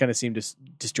twist. It just kind of seemed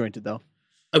disjointed though.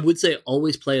 I would say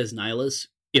always play as Nihilus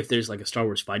if there's like a Star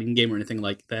Wars fighting game or anything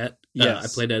like that. Yes. I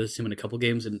played as him in a couple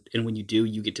games, and when you do,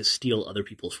 you get to steal other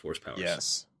people's force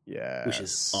powers. Yeah. Which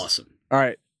is awesome. All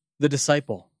right. The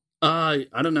disciple. I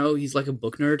don't know. He's like a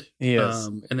book nerd. He is.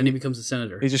 And then he becomes a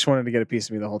senator. He just wanted to get a piece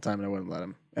of me the whole time, and I wouldn't let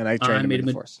him. And I trained him made in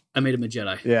the him Force. I made him a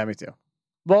Jedi. Yeah, me too.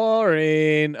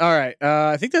 Boring. All right.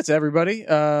 I think that's everybody.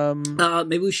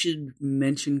 Maybe we should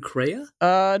mention Kreia.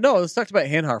 No, let's talk about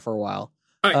Hanhar for a while.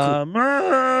 All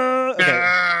right, cool.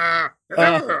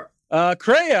 Okay.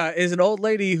 Kreia is an old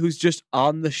lady who's just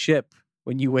on the ship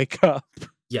when you wake up.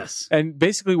 Yes. And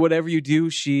basically, whatever you do,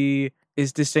 she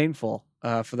is disdainful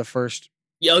for the first.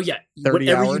 Oh, yeah. 30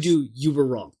 Whatever hours? you do, you were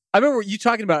wrong. I remember you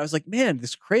talking about it. I was like, man,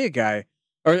 this Kreia guy.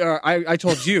 Or I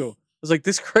told you, I was like,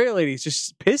 this Kreia lady is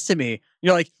just pissed at me.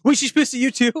 You're like, well, she's pissed at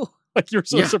you too. Like, you're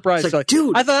so Yeah. surprised. It's You're like,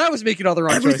 dude, I thought I was making all the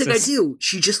wrong everything choices. I do,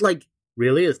 she just like,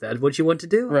 really? Is that what you want to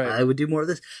do? Right. I would do more of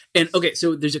this. And okay,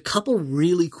 so there's a couple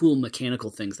really cool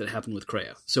mechanical things that happen with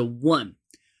Kreia. So one,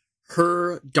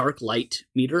 her dark light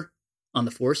meter on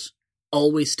the Force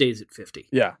always stays at 50.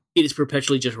 Yeah, It is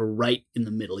perpetually just right in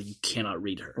the middle. You cannot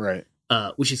read her. right.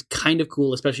 Which is kind of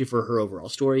cool, especially for her overall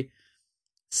story.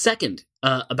 Second,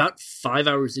 about 5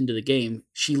 hours into the game,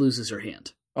 she loses her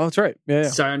hand. Oh, that's right. Yeah, yeah.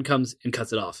 Scion comes and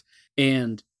cuts it off.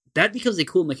 And that becomes a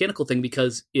cool mechanical thing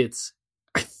because it's,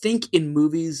 I think in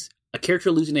movies, a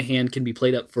character losing a hand can be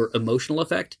played up for emotional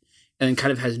effect and then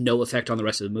kind of has no effect on the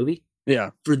rest of the movie.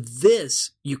 Yeah. For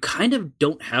this, you kind of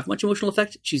don't have much emotional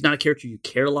effect. She's not a character you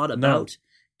care a lot about.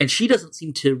 And she doesn't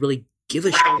seem to really give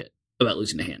a shit about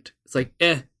losing a hand. It's like,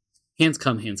 hands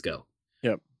come, hands go.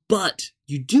 Yep. But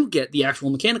you do get the actual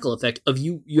mechanical effect of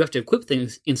you have to equip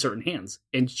things in certain hands.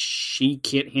 And she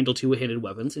can't handle two-handed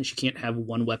weapons, and she can't have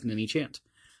one weapon in each hand.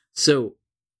 So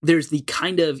there's the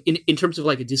kind of, in terms of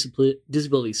like a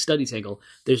disability studies angle,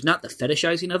 there's not the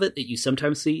fetishizing of it that you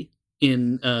sometimes see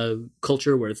in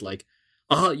culture where it's like,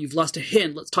 you've lost a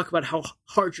hand, let's talk about how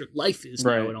hard your life is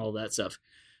now Right. and all that stuff.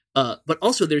 But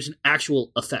also there's an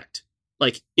actual effect.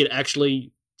 Like, it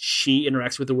actually, she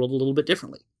interacts with the world a little bit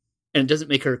differently. And it doesn't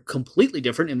make her completely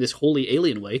different in this wholly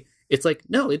alien way. It's like,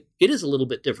 no, it is a little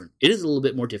bit different. It is a little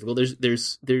bit more difficult.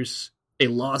 There's a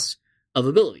loss of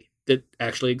ability that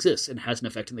actually exists and has an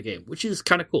effect in the game, which is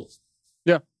kind of cool.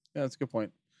 Yeah, that's a good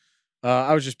point.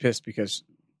 I was just pissed because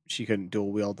she couldn't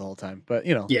dual wield the whole time. But,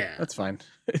 you know, Yeah. that's fine.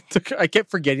 I kept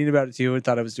forgetting about it too and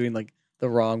thought I was doing like the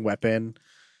wrong weapon.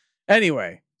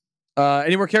 Anyway,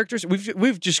 any more characters?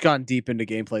 We've just gone deep into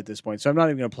gameplay at this point, so I'm not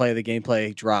even going to play the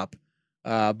gameplay drop.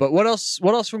 But what else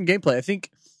from gameplay? I think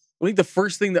I think the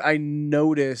first thing that I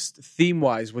noticed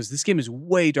theme-wise was this game is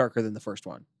way darker than the first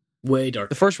one. Way darker.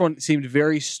 The first one seemed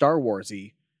very Star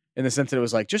Wars-y in the sense that it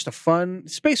was like just a fun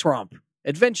space romp,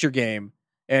 adventure game.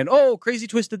 And, crazy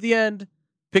twist at the end.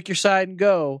 Pick your side and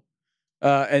go.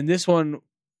 And this one,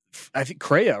 I think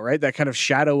Kreia, right? That kind of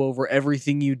shadow over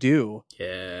everything you do.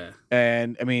 Yeah.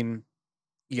 And, I mean,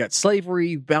 you got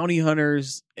slavery, bounty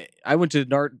hunters. I went to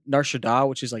Nar Shaddaa,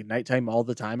 which is like nighttime all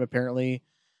the time, apparently.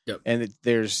 Yep. And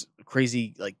there's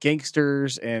crazy like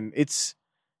gangsters, and it's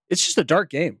just a dark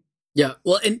game. Yeah,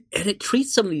 well, and it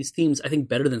treats some of these themes, I think,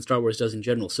 better than Star Wars does in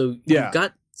general. So Yeah. you've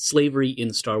got slavery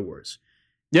in Star Wars.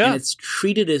 Yeah. And it's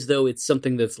treated as though it's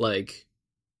something that's like,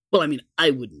 well, I mean, I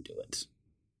wouldn't do it.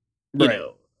 You Right.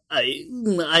 know,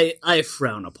 I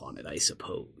frown upon it, I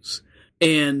suppose.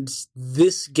 And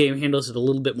this game handles it a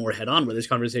little bit more head on, where there's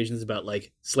conversations about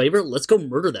like, slaver, let's go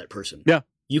murder that person. Yeah.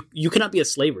 You cannot be a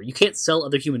slaver. You can't sell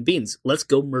other human beings. Let's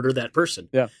go murder that person.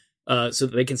 Yeah. So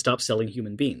that they can stop selling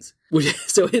human beings.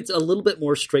 So it's a little bit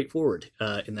more straightforward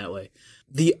in that way.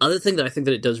 The other thing that I think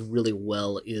that it does really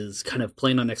well is kind of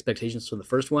playing on expectations from the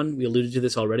first one. We alluded to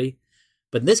this already.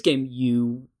 But in this game,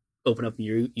 you open up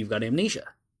and you've got amnesia.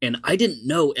 And I didn't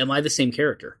know, am I the same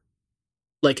character?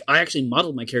 Like, I actually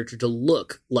modeled my character to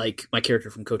look like my character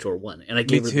from KOTOR 1. And I Me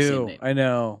gave her the same too. name. I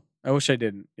know. I wish I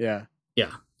didn't. Yeah.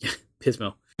 Yeah.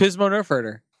 Pismo. Pismo Nerf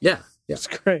Herder. Yeah. Yeah. It's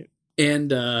great.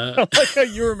 And I like how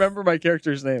you remember my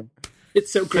character's name.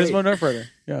 it's so great. Pismo Nerf Herder.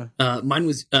 Yeah. Mine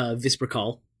was Visper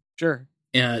Call. Sure.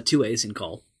 2 A's in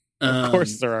Call. Of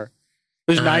course there are.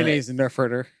 There's 9 A's in Nerf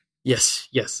Herder. Yes.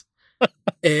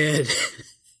 and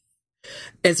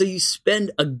and so you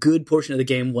spend a good portion of the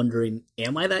game wondering,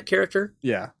 am I that character?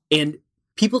 Yeah. And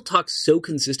people talk so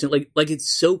consistent, like it's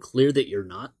so clear that you're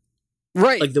not.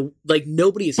 Right. Like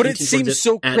nobody is. But it hinting towards seems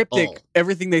so at cryptic, all.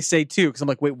 everything they say too, because I'm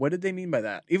like, wait, what did they mean by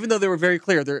that? Even though they were very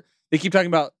clear, they keep talking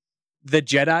about the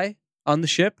Jedi on the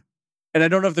ship, and I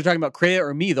don't know if they're talking about Kreia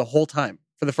or me the whole time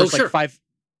for the first sure. like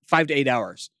 5 to 8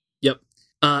 hours. Yep.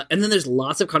 And then there's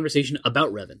lots of conversation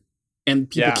about Revan, and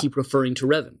people Yeah. keep referring to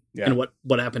Revan and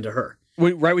what happened to her.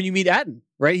 Right when you meet Atten,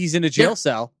 right? He's in a jail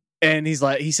cell, and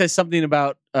he says something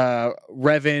about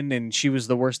Revan, and she was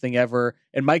the worst thing ever.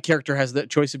 And my character has the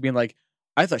choice of being like,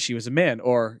 I thought she was a man,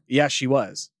 or yeah, she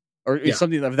was, or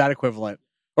something of that equivalent.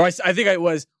 Or I think I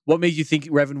was, what made you think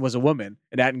Revan was a woman?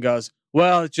 And Atten goes,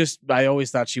 well, it's just, I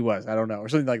always thought she was. I don't know, or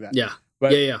something like that. Yeah.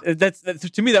 But Yeah. that's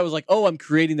to me, that was like, oh, I'm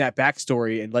creating that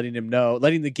backstory and letting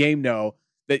the game know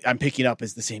that I'm picking up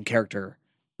as the same character.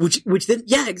 Which then,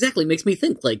 yeah, exactly, makes me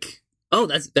think like, oh,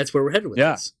 that's where we're headed with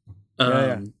this.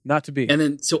 Not to be. And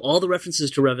then, so all the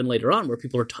references to Revan later on, where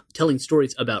people are telling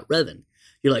stories about Revan,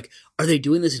 you're like, are they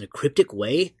doing this in a cryptic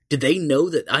way? Did they know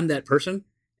that I'm that person?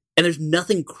 And there's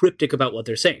nothing cryptic about what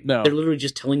they're saying. No. They're literally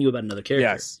just telling you about another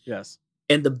character. Yes.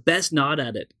 And the best nod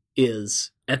at it is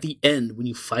at the end, when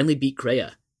you finally beat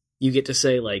Kreia, you get to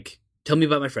say, like, tell me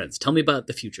about my friends. Tell me about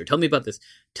the future. Tell me about this.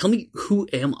 Tell me, who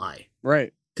am I?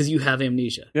 Right. Because you have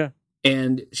amnesia. Yeah.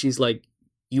 And she's like,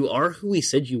 you are who we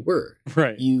said you were.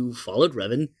 Right. You followed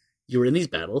Revan. You were in these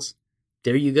battles.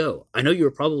 There you go. I know you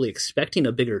were probably expecting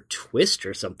a bigger twist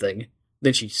or something.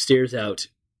 Then she stares out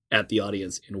at the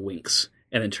audience and winks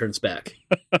and then turns back.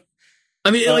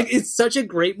 I mean, it's such a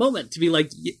great moment to be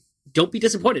like, don't be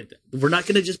disappointed. We're not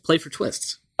going to just play for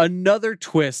twists. Another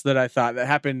twist that I thought that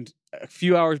happened a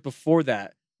few hours before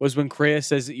that was when Kreia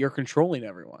says that you're controlling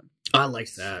everyone. I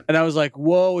liked that. And I was like,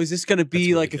 whoa, is this going to be That's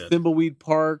really like good. a Thimbleweed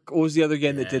Park? What was the other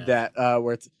game that did that?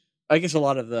 Where it's, I guess a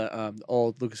lot of the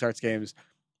old LucasArts games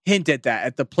hint at that,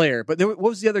 at the player. But what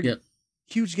was the other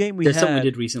huge game we There's had? something we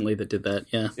did recently that did that,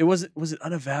 yeah. Was it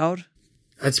Unavowed?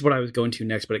 That's what I was going to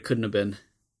next, but it couldn't have been.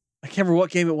 I can't remember what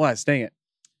game it was. Dang it.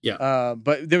 Yeah.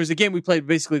 But there was a game we played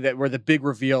basically that where the big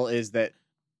reveal is that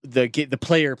the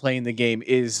player playing the game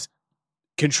is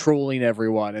controlling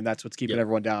everyone, and that's what's keeping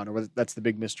everyone down, or that's the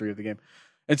big mystery of the game.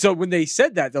 And so when they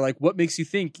said that, they're like, what makes you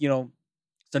think,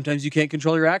 sometimes you can't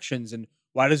control your actions, and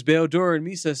why does Beodur and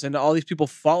Mises and all these people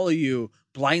follow you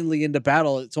blindly into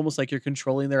battle? It's almost like you're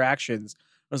controlling their actions.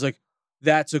 I was like,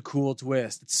 that's a cool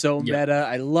twist. It's so meta.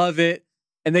 I love it.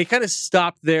 And they kind of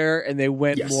stopped there, and they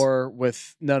went more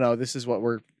with, no, this is what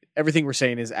everything we're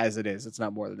saying is as it is. It's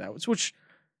not more than that. Which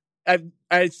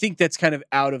I think that's kind of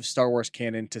out of Star Wars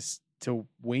canon to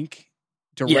wink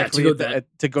directly to go that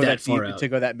deep, to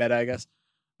go that meta, I guess.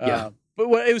 But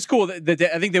it was cool that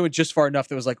I think they went just far enough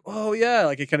that it was like, oh yeah,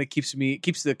 like it kind of keeps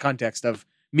the context of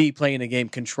me playing a game,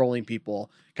 controlling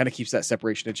people, kind of keeps that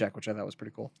separation in check, which I thought was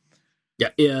pretty cool.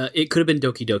 Yeah, it could have been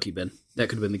Doki Doki Ben. That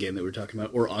could have been the game that we were talking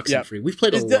about, or Oxenfree. We've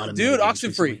played a lot of dude. mini games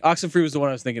Oxenfree. recently. Oxenfree was the one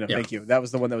I was thinking of. Yeah. Thank you. That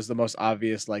was the one that was the most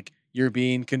obvious. Like you're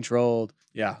being controlled.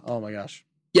 Yeah. Oh my gosh.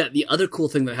 Yeah, the other cool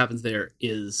thing that happens there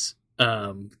is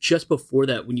just before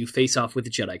that, when you face off with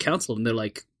the Jedi Council, and they're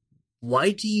like,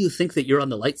 "Why do you think that you're on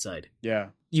the light side? Yeah.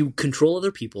 You control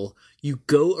other people. You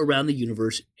go around the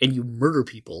universe and you murder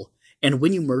people, and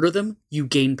when you murder them, you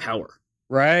gain power."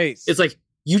 Right. It's like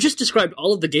you just described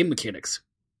all of the game mechanics.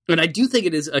 And I do think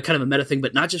it is a kind of a meta thing,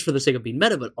 but not just for the sake of being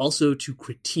meta, but also to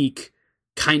critique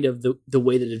kind of the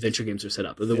way that adventure games are set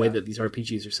up, or the way that these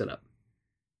RPGs are set up.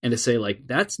 And to say, like,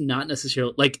 that's not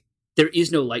necessarily... Like, there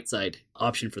is no light side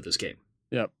option for this game.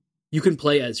 Yep. You can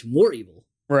play as more evil,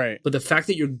 Right. but the fact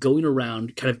that you're going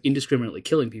around kind of indiscriminately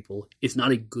killing people is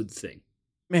not a good thing.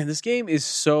 Man, this game is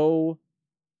so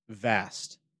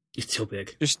vast. It's so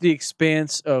big. Just the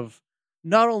expanse of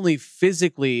not only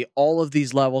physically all of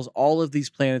these levels, all of these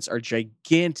planets are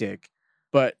gigantic,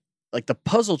 but like the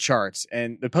puzzle charts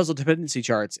and the puzzle dependency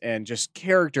charts and just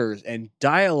characters and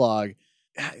dialogue.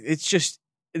 It's just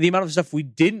the amount of stuff we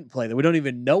didn't play that we don't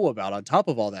even know about on top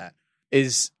of all that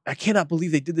is, I cannot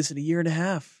believe they did this in a year and a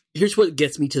half. Here's what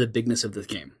gets me to the bigness of this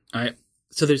game. All right.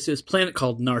 So there's this planet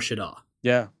called Nar Shaddaa.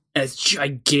 Yeah. And it's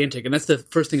gigantic. And that's the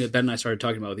first thing that Ben and I started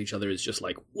talking about with each other is just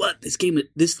like, what?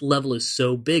 This level is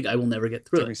so big, I will never get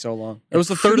through It took me it. so long. It was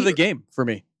the third of the game for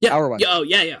me. Yeah. Hour-wise. Yeah. Oh,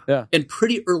 yeah. Yeah. And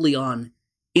pretty early on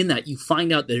in that, you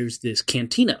find out there's this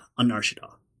cantina on Nar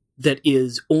Shaddaa that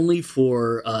is only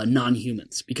for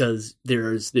non-humans, because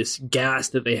there's this gas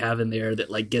that they have in there that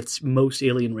like gets most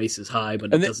alien races high,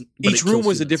 but And it doesn't. But each it room kills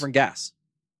was a humans. different gas.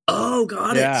 Oh,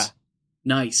 got Yeah. it.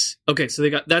 Nice. Okay, so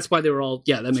that's why they were all.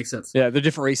 Yeah, that makes sense. Yeah, they're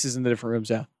different races in the different rooms,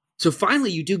 yeah. So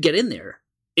finally, you do get in there,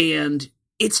 and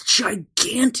it's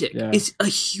gigantic. Yeah. It's a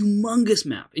humongous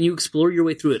map, and you explore your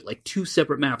way through it, like 2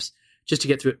 separate maps just to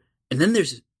get through it. And then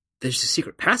there's a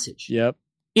secret passage Yep.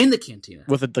 in the cantina.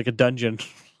 With like a dungeon.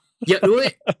 Yeah,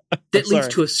 wait, that leads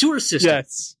Sorry. to a sewer system.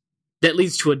 Yes. That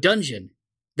leads to a dungeon.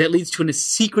 That leads to a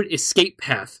secret escape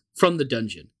path from the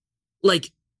dungeon.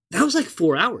 Like, that was like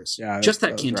 4 hours. Yeah, just that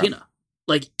that was cantina.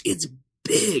 Like, it's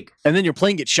big. And then your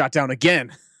plane gets shot down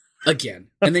again. Again.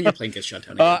 And then your plane gets shut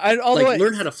down again. Although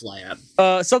learn how to fly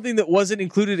at. something that wasn't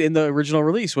included in the original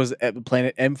release was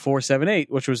planet M478,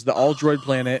 which was the all droid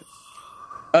planet.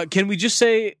 Can we just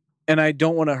say, and I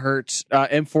don't want to hurt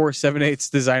M478's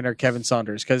designer Kevin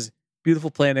Saunders, because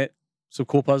beautiful planet, some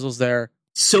cool puzzles there,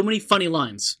 So many funny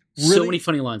lines. So Really? many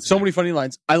funny lines. so many funny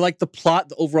lines. I like the plot,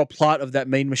 the overall plot of that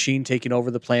main machine taking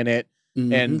over the planet,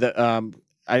 Mhm. and the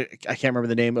I can't remember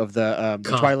the name of the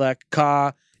Ka. Twi'lek,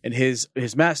 Ka, and his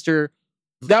master.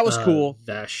 That was cool.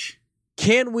 Vash.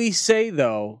 Can we say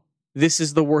though, this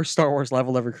is the worst Star Wars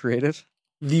level ever created?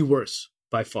 The worst,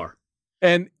 by far.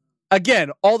 And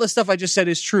again, all the stuff I just said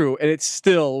is true, and it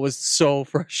still was so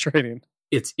frustrating.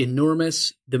 It's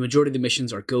enormous. The majority of the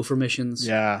missions are gopher missions.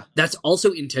 Yeah. That's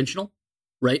also intentional,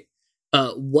 right?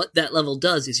 What that level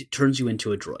does is it turns you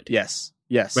into a droid. Yes.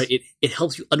 Yes. Right? It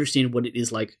helps you understand what it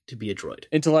is like to be a droid,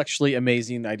 Intellectually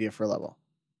amazing idea for a level.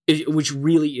 which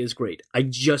really is great. I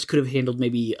just could have handled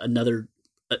maybe another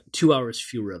 2 hours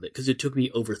fewer of it, because it took me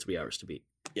over 3 hours to beat.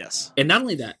 Yes. And not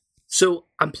only that, so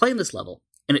I'm playing this level,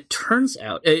 and it turns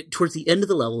out, towards the end of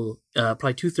the level,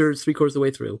 probably 2/3, 3/4 of the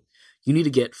way through, you need to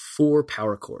get 4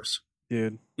 power cores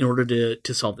Dude. in order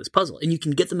to solve this puzzle. And you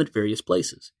can get them at various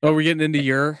places. Oh, we're getting into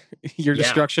your Yeah.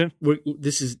 destruction?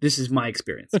 This is my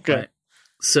experience. Okay. Right?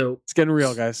 So It's getting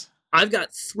real, guys. I've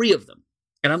got 3 of them.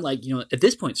 And I'm like, at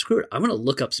this point, screw it. I'm going to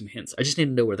look up some hints. I just need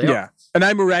to know where they Yeah. are. And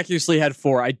I miraculously had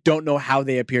 4. I don't know how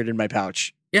they appeared in my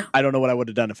pouch. Yeah. I don't know what I would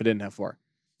have done if I didn't have 4.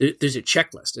 There's a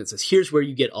checklist. And it says, here's where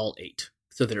you get all 8.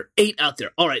 So there are 8 out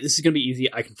there. All right, this is going to be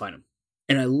easy. I can find them.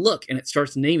 And I look, and it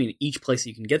starts naming each place that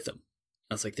you can get them.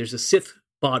 I was like, there's a Sith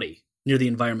body near the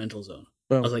environmental zone.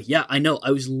 I Boom. was like, yeah, I know.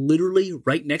 I was literally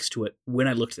right next to it when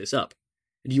I looked this up.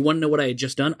 Do you want to know what I had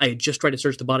just done? I had just tried to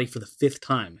search the body for the 5th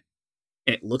time.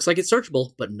 And it looks like it's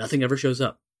searchable, but nothing ever shows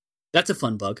up. That's a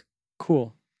fun bug.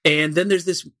 Cool. And then there's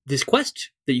this quest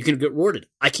that you can get rewarded.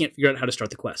 I can't figure out how to start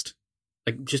the quest.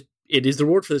 It is the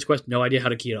reward for this quest. No idea how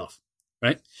to key it off.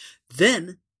 Right?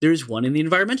 Then there's one in the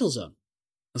environmental zone.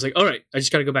 I was like, all right, I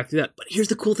just got to go back through that. But here's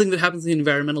the cool thing that happens in the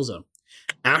environmental zone.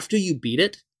 After you beat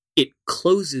it, it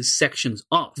closes sections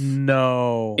off.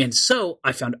 No. And so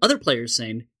I found other players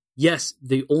saying, yes,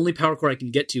 the only power core I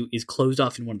can get to is closed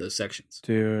off in one of those sections.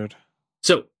 Dude.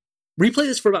 So replay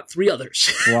this for about 3 others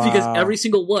because Wow. every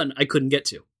single one I couldn't get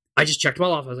to. I just checked them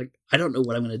all off. I was like, I don't know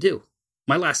what I'm going to do.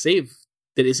 My last save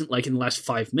that isn't like in the last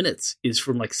 5 minutes is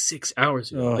from like 6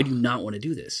 hours ago. Ugh. I do not want to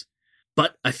do this.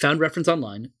 but I found reference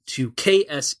online to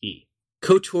KSE,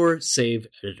 KOTOR Save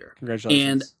Editor. Congratulations.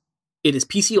 And it is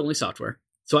PC-only software.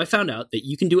 So I found out that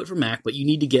you can do it for Mac, but you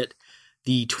need to get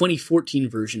the 2014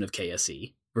 version of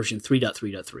KSE, version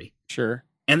 3.3.3. Sure.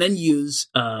 And then use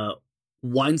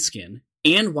Wineskin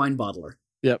and Wine Bottler.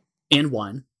 Yep. And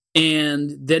Wine.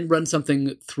 And then run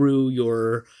something through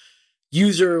your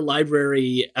user,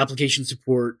 library, application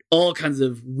support, all kinds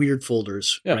of weird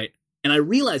folders, right? And I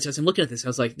realized as I'm looking at this, I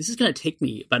was like, this is going to take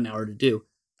me about an hour to do.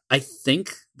 I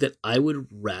think that I would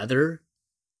rather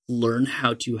learn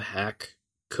how to hack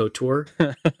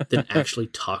KOTOR than actually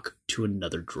talk to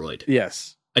another droid.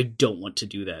 Yes. I don't want to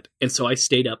do that. And so I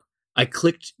stayed up. I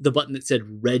clicked the button that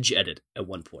said reg edit at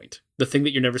one point. The thing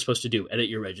that you're never supposed to do, edit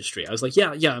your registry. I was like,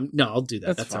 I'll do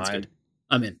that. That's That sounds fine. good.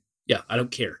 I'm in. Yeah, I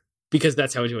don't care. Because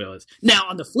that's how I do it was. Now,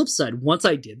 on the flip side, once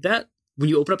I did that, when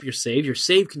you open up your save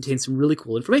contains some really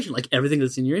cool information, like everything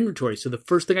that's in your inventory. So the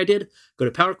first thing I did, go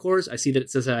to Power Cores. I see that it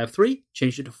says I have 3,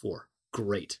 changed it to 4.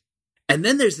 Great. And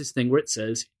then there's this thing where it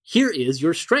says, here is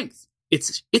your strength.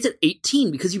 It's at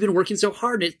 18 because you've been working so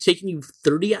hard. It's taking you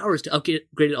 30 hours to upgrade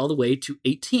it all the way to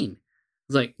 18. I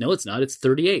was like, no, it's not. It's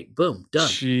 38. Boom, done.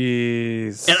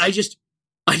 Jeez. And I just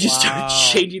started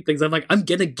changing things. I'm like, I'm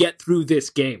going to get through this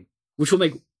game, which will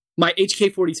make my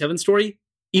HK-47 story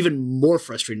even more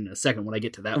frustrating in a second when I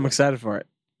get to that I'm one. excited for it.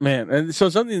 Man, and so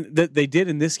something that they did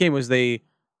in this game was they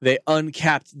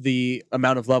uncapped the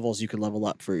amount of levels you can level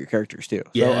up for your characters too.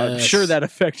 So I'm Yes. sure that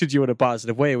affected you in a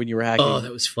positive way when you were hacking. Oh,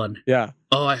 that was fun. Yeah.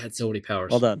 Oh, I had so many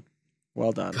powers. Well done.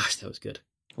 Well done. Gosh, that was good.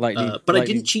 Lightning. But I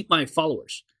didn't cheat my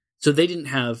followers. So they didn't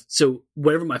have... So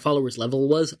whatever my followers' level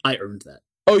was, I earned that.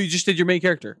 Oh, you just did your main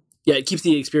character. Yeah, it keeps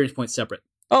the experience points separate.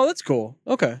 Oh, that's cool.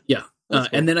 Okay. Yeah. That's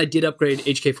cool. And then I did upgrade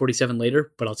HK-47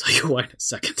 later, but I'll tell you why in a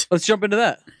second. Let's jump into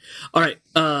that. All right.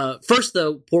 First,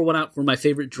 though, pour one out for my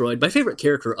favorite droid, my favorite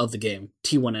character of the game,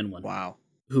 T1N1. Wow.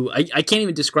 Who I can't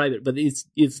even describe it, but it's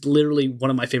literally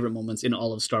one of my favorite moments in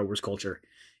all of Star Wars culture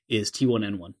is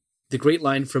T1N1. The great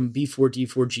line from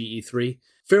B4D4GE3,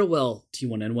 "Farewell,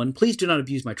 T1N1. Please do not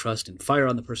abuse my trust and fire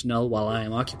on the personnel while I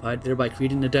am occupied, thereby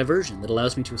creating a diversion that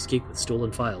allows me to escape with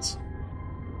stolen files."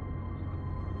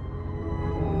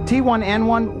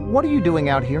 T1N1, what are you doing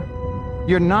out here?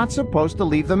 You're not supposed to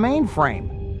leave the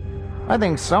mainframe. I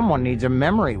think someone needs a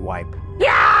memory wipe.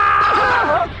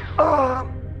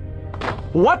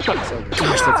 What the?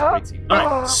 Gosh, that's a great scene.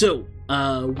 All right, so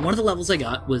one of the levels I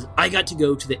got was I got to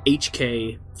go to the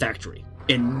HK factory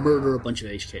and murder a bunch of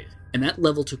HKs. And that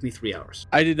level took me 3 hours.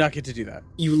 I did not get to do that.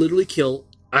 You literally kill,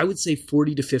 I would say,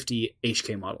 40 to 50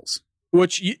 HK models.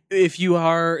 Which, if you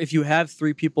have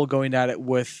 3 people going at it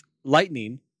with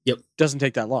lightning, Yep. doesn't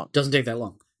take that long. Doesn't take that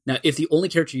long. Now, if the only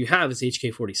character you have is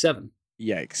HK-47,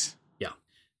 Yikes. yeah.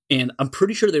 And I'm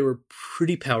pretty sure they were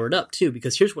pretty powered up, too,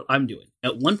 because here's what I'm doing.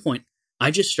 At one point,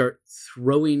 I just start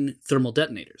throwing thermal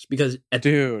detonators, because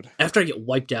after I get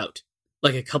wiped out,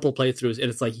 like a couple playthroughs,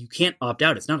 and it's like, you can't opt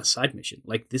out. It's not a side mission.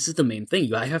 Like, this is the main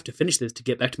thing. I have to finish this to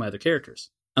get back to my other characters.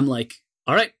 I'm like,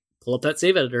 all right, pull up that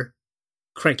save editor,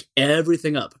 crank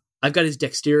everything up. I've got his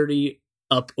dexterity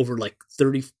up over like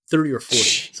 30 or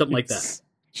 40, something like that.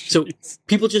 So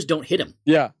people just don't hit him.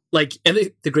 Yeah. Like,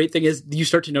 and the great thing is you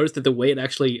start to notice that the way it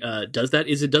actually does that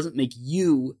is it doesn't make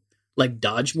you like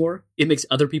dodge more. It makes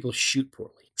other people shoot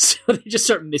poorly. So they just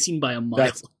start missing by a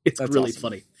mile. It's really awesome.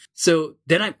 funny. So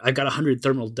then I got 100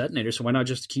 thermal detonators. So why not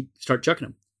just start chucking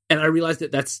them? And I realized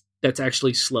that that's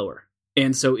actually slower.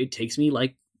 And so it takes me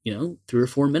like, 3 or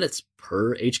 4 minutes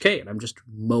per HK. And I'm just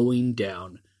mowing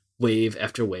down wave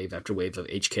after wave after wave of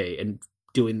HK and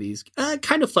doing these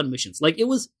kind of fun missions. Like it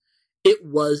was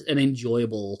an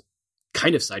enjoyable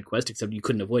kind of side quest, except you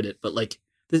couldn't avoid it. But like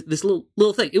this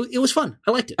little thing, it was fun.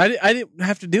 I liked it. I didn't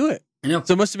have to do it. I know.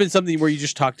 So it must have been something where you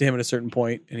just talked to him at a certain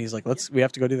point, and he's like, we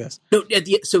have to go do this. No,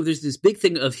 so there's this big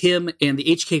thing of him, and the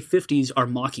HK-50s are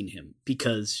mocking him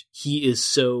because he is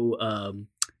so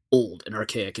old and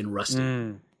archaic and rusty.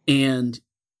 And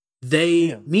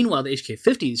meanwhile, the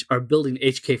HK-50s are building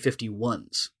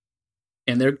HK-51s.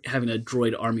 And they're having a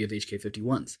droid army of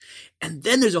HK-51s. And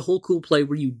then there's a whole cool play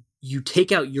where you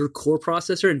take out your core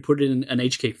processor and put it in an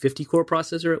HK-50 core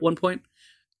processor at one point.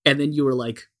 And then you were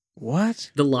like,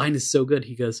 what? The line is so good.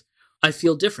 He goes, I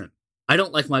feel different. I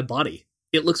don't like my body.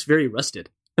 It looks very rusted.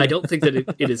 I don't think that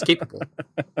it is capable.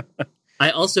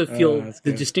 I also feel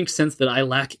the distinct sense that I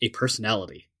lack a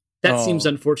personality. That seems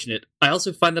unfortunate. I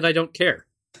also find that I don't care.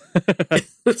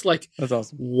 It's like, that's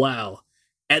awesome. Wow.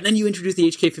 And then you introduce the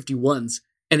HK-51s,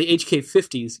 and the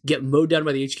HK-50s get mowed down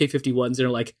by the HK-51s, and are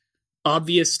like,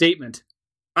 obvious statement.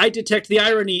 I detect the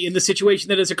irony in the situation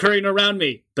that is occurring around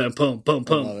me. Boom, boom, boom,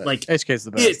 I love boom. it. Like, HK's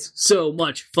the best. it's so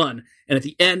much fun. And at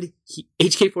the end,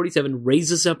 HK-47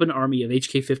 raises up an army of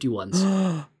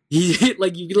HK-51s.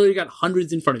 Like, you literally got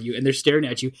hundreds in front of you, and they're staring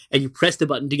at you, and you press the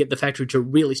button to get the factory to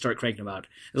really start cranking them out.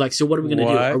 They're like, so what are we going to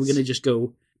do? Are we going to just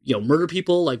go, murder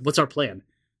people? Like, what's our plan?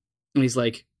 And he's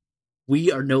like,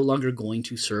 we are no longer going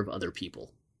to serve other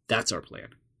people. That's our plan.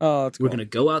 Oh, that's cool. We're going to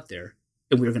go out there,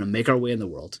 and we're going to make our way in the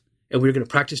world, and we're going to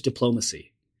practice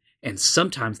diplomacy. And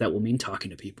sometimes that will mean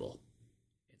talking to people.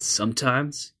 And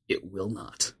sometimes it will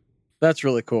not. That's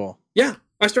really cool. Yeah.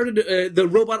 I started the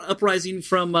Robot Uprising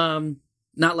from...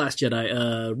 not Last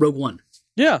Jedi, Rogue One.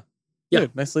 Yeah. Yeah.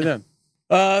 Good. Nicely done.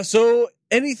 So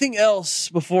anything else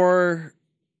before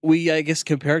we, I guess,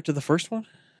 compare it to the first one?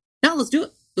 Now let's do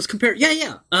it. Let's compare.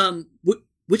 Yeah.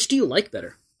 Which do you like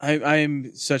better? I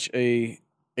am such a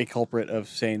culprit of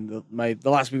saying the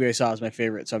last movie I saw is my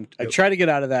favorite. So I try to get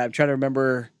out of that. I'm trying to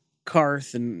remember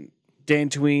Karth and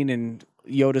Dantooine and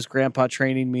Yoda's grandpa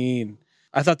training me. And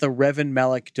I thought the Revan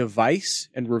Malak device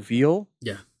and reveal.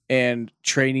 Yeah. And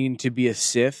training to be a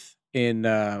Sith in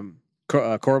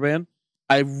Korriban.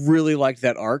 I really liked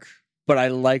that arc, but I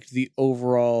liked the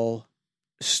overall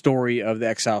story of the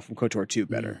exile from KOTOR 2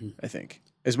 better, I think.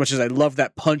 As much as I love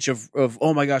that punch of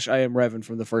oh my gosh, I am Revan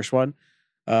from the first one,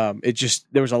 there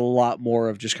was a lot more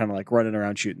of just kind of like running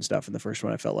around shooting stuff in the first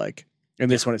one, I felt like. In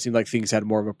this one, it seemed like things had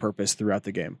more of a purpose throughout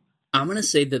the game. I'm going to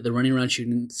say that the running around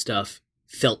shooting stuff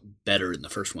felt better in the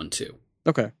first one, too.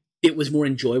 Okay. It was more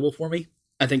enjoyable for me.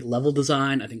 I think level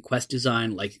design, I think quest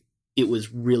design, like, it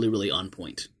was really, really on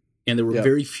point. And there were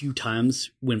very few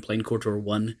times when playing KOTOR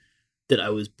 1 that I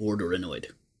was bored or annoyed.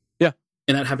 Yeah.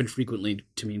 And that happened frequently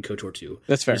to me in KOTOR 2.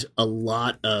 That's fair. There's a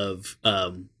lot of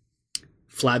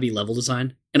flabby level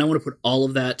design. And I want to put all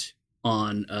of that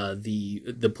on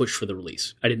the push for the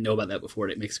release. I didn't know about that before,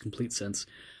 and it makes complete sense.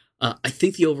 I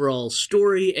think the overall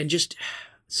story and just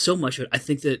so much of it, I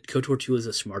think that KOTOR 2 is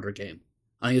a smarter game.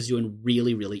 I think it's doing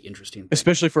really, really interesting things.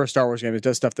 Especially for a Star Wars game. It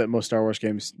does stuff that most Star Wars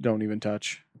games don't even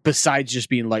touch. Besides just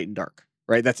being light and dark,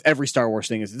 right? That's every Star Wars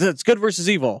thing. It's good versus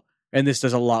evil. And this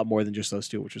does a lot more than just those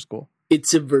two, which is cool. It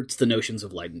subverts the notions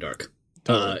of light and dark.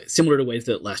 Totally. Similar to ways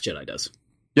that Last Jedi does.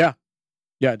 Yeah.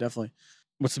 Yeah, definitely.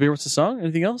 What's the beer? What's the song?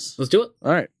 Anything else? Let's do it.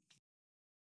 All right.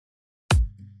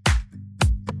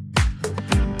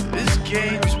 This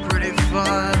game's pretty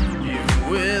fun, even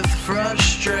with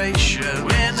frustration.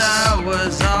 When I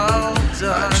was all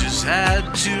done, I just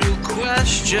had to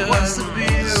question, what's the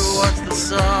beer, what's the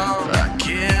song? I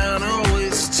can't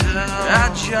always tell.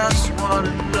 I just want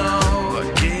to know,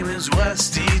 what game is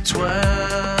Westy 12?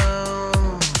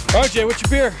 All right, Jay, what's your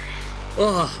beer?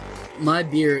 Oh, my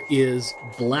beer is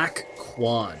Black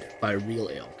Quad by Real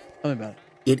Ale. Tell me about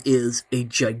it. It is a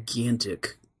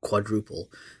gigantic quadruple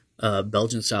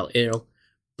Belgian-style ale,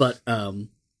 but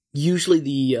usually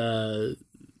the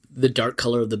dark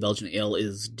color of the Belgian ale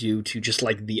is due to just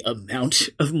like the amount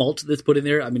of malt that's put in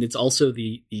there. I mean, it's also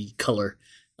the color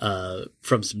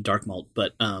from some dark malt,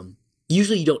 but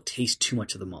usually you don't taste too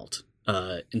much of the malt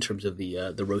in terms of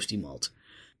the roasty malt.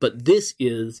 But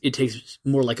it tastes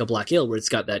more like a black ale where it's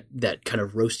got that kind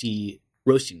of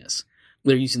roastiness.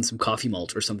 They're using some coffee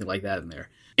malt or something like that in there.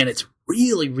 And it's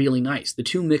really, really nice. The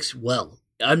two mix well.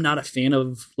 I'm not a fan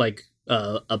of like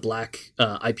a black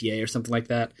IPA or something like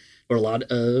that, or a lot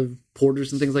of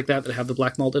porters and things like that have the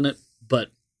black malt in it.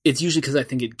 But it's usually because I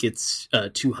think it gets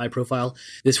too high profile.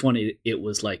 This one, it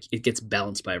was like, it gets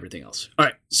balanced by everything else. All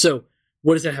right, so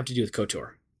what does that have to do with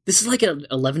KOTOR? This is like an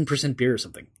 11% beer or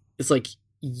something. It's like,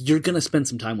 you're going to spend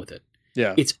some time with it.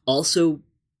 Yeah. It's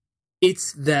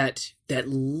that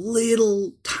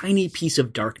little tiny piece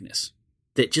of darkness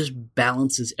that just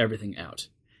balances everything out.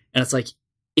 And it's like,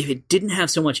 if it didn't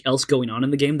have so much else going on in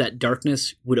the game, that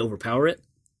darkness would overpower it.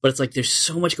 But it's like, there's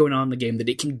so much going on in the game that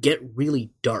it can get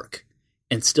really dark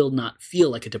and still not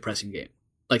feel like a depressing game.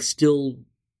 Like, still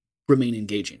remain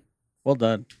engaging. Well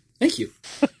done. Thank you.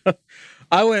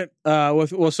 I went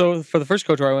so for the first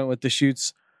KOTOR, I went with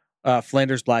Deschutes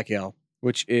Flanders Black Ale,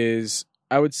 which is,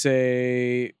 I would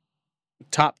say,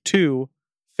 top 2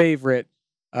 favorite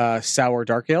sour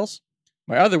dark ales.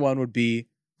 My other one would be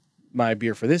my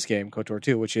beer for this game, KOTOR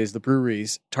 2, which is the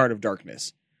brewery's Tart of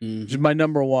Darkness. Mm-hmm. Which is my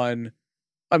number one.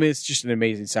 I mean, it's just an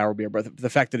amazing sour beer, but the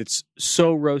fact that it's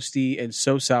so roasty and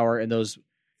so sour and those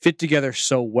fit together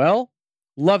so well,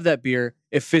 love that beer.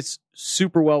 It fits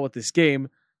super well with this game.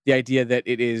 The idea that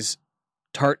it is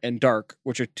tart and dark,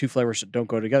 which are two flavors that don't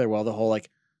go together well. The whole, like,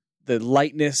 the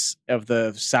lightness of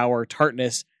the sour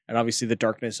tartness and obviously the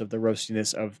darkness of the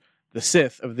roastiness of the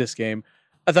Sith of this game.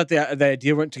 I thought the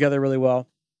idea went together really well.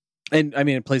 And I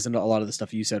mean, it plays into a lot of the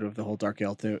stuff you said of the whole dark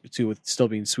ale too, with still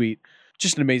being sweet.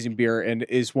 Just an amazing beer, and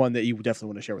is one that you definitely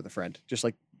want to share with a friend. Just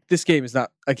like this game is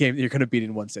not a game that you're going to beat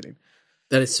in one sitting.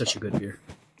 That is such a good beer.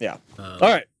 Yeah. All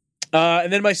right.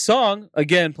 And then my song,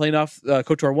 again, playing off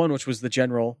KOTOR 1, which was The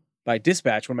General by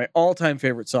Dispatch, one of my all-time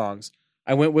favorite songs.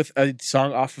 I went with a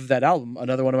song off of that album,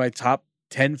 another one of my top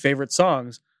 10 favorite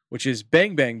songs, which is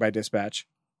Bang Bang by Dispatch,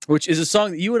 which is a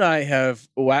song that you and I have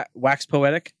waxed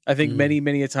poetic, I think,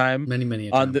 many a time. Many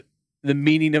a on time. the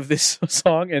meaning of this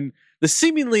song and the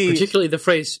seemingly... Particularly the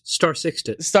phrase Star Sixed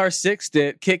It. Star Sixed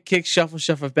It, kick, kick, shuffle,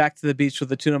 shuffle, back to the beach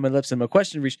with a tune on my lips and my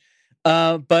question reached.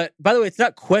 But by the way, it's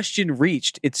not question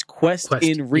reached, it's quest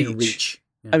in reach.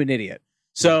 Yeah. I'm an idiot.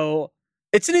 So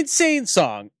it's an insane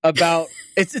song about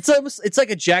it's like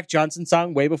a Jack Johnson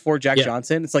song way before Jack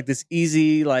Johnson. It's like this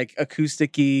easy, like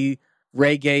acousticy,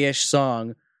 reggae-ish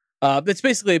song. That's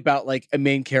basically about like a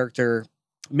main character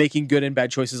making good and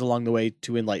bad choices along the way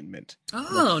to enlightenment.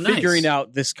 Oh, like, nice. Figuring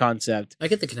out this concept. I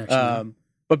get the connection.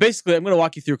 But basically, I'm going to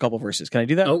walk you through a couple verses. Can I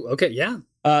do that? Oh, okay, yeah.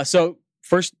 So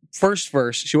first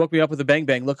verse, she woke me up with a bang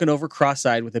bang, looking over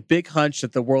cross-eyed with a big hunch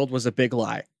that the world was a big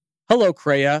lie. Hello,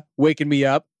 Kreia, waking me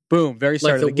up. Boom, very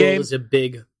start Like of the game. world is a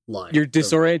big lie. You're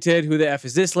disoriented. Who the F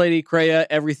is this lady, Kreia?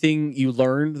 Everything you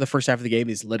learned the first half of the game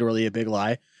is literally a big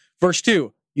lie. Verse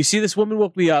 2, you see this woman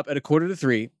woke me up at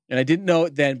 2:45, and I didn't know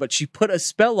it then, but she put a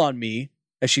spell on me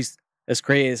as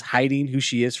Kreia is hiding who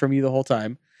she is from you the whole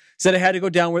time. Said I had to go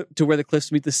down to where the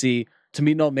cliffs meet the sea to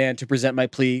meet an old man to present my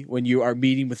plea when you are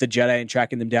meeting with the Jedi and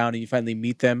tracking them down, and you finally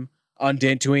meet them on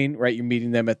Dantooine, right? You're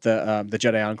meeting them at the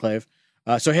Jedi Enclave.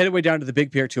 So I headed way down to the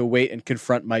big pier to await and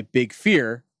confront my big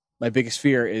fear. My biggest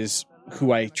fear is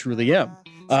who I truly am.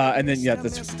 And then,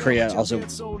 that's Kreia also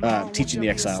teaching the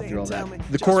exile through all that.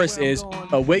 The chorus is,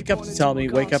 wake up to tell me,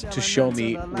 wake up to show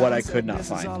me what I could not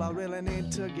find.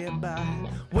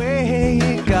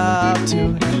 Wake up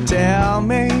to tell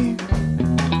me.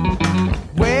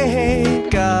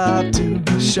 Wake up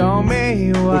to show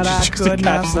me what I could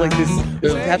not find.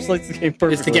 Encapsulates the game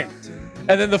perfectly. It's the game.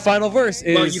 And then the final verse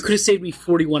is... Well, you could have saved me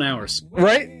 41 hours.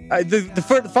 Right?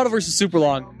 The final verse is super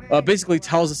long. Basically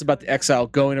tells us about the exile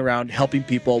going around helping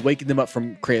people, waking them up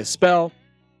from Kreia's spell.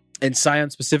 And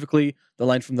Scion specifically, the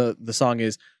line from the song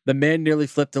is, the man nearly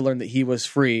flipped to learn that he was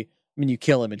free. I mean, you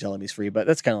kill him and tell him he's free, but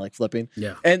that's kind of like flipping.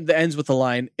 Yeah. And the ends with the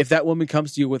line, if that woman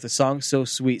comes to you with a song so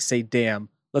sweet, say damn,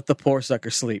 let the poor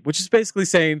sucker sleep. Which is basically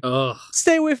saying,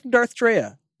 stay away from Darth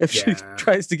Treya. If she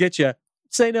tries to get you,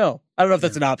 say no. I don't know if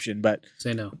that's an option, but...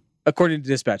 Say no. According to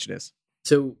Dispatch, it is.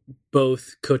 So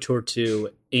both KOTOR 2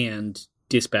 and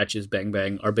Dispatch's Bang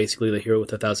Bang are basically the hero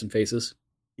with 1,000 faces?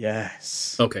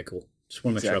 Yes. Okay, cool. Just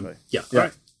want to make sure I'm... Yeah, yeah. all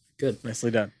right. Good. Nicely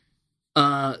done.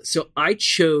 So I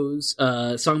chose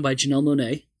a song by Janelle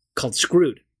Monáe called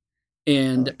Screwed.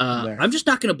 And I'm just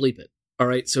not going to bleep it. All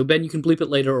right? So, Ben, you can bleep it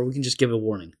later, or we can just give a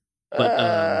warning.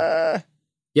 But,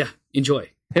 yeah,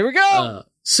 enjoy. Here we go!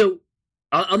 So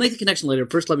I'll make the connection later.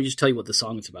 First, let me just tell you what the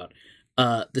song is about.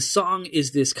 The song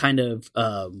is this kind of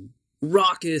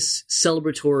raucous,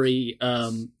 celebratory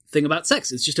thing about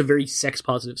sex. It's just a very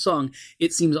sex-positive song.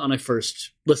 It seems on a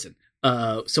first listen.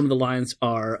 Some of the lines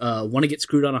are, want to get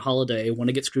screwed on a holiday, want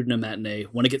to get screwed in a matinee,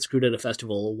 want to get screwed at a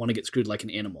festival, want to get screwed like an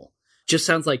animal. Just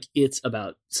sounds like it's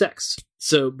about sex.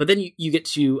 So, but then you get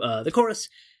to the chorus,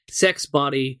 sex,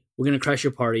 body, we're going to crash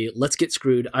your party, let's get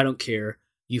screwed, I don't care,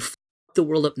 you f*** the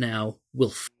world up now, we'll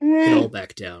f*** it all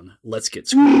back down, let's get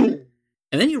screwed.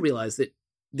 And then you realize that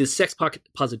this sex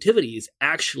positivity is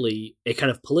actually a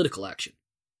kind of political action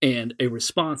and a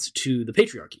response to the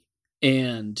patriarchy.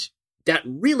 And that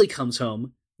really comes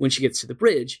home when she gets to the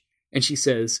bridge and she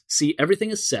says, see, everything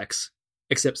is sex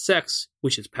except sex,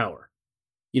 which is power.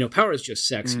 You know, power is just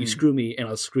sex. You screw me and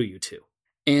I'll screw you too.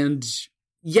 And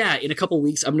yeah, in a couple of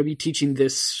weeks, I'm going to be teaching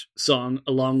this song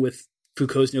along with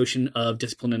Foucault's notion of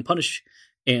discipline and punish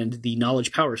and the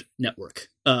knowledge power network.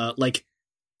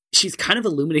 She's kind of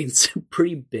illuminating some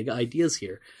pretty big ideas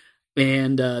here.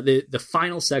 And the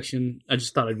final section, I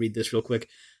just thought I'd read this real quick.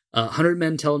 100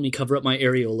 men telling me cover up my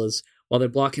areolas while they're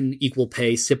blocking equal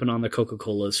pay, sipping on their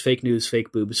Coca-Colas. Fake news,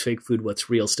 fake boobs, fake food, what's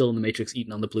real. Still in the Matrix,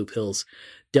 eating on the blue pills.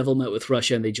 Devil met with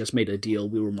Russia and they just made a deal.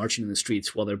 We were marching in the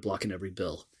streets while they're blocking every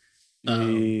bill.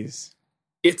 Jeez.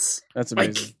 That's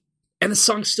amazing. And the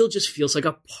song still just feels like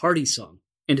a party song.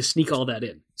 And to sneak all that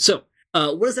in. So,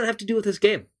 what does that have to do with this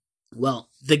game? Well,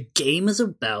 the game is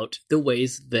about the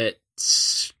ways that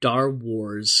Star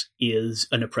Wars is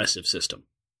an oppressive system.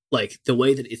 Like, the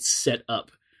way that it's set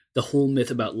up, the whole myth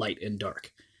about light and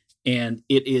dark. And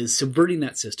it is subverting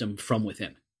that system from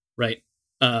within, right?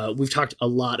 We've talked a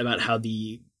lot about how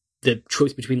the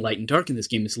choice between light and dark in this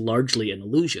game is largely an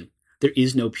illusion. There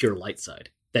is no pure light side.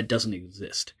 That doesn't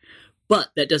exist. But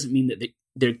that doesn't mean that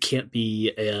there can't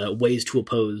be ways to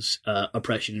oppose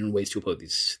oppression and ways to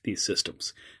oppose these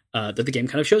systems that the game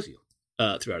kind of shows you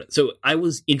throughout it. So I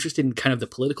was interested in kind of the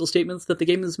political statements that the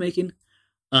game is making,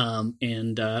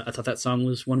 and I thought that song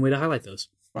was one way to highlight those.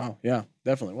 Wow, yeah,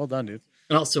 definitely. Well done, dude.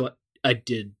 And also, I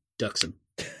did Duxon.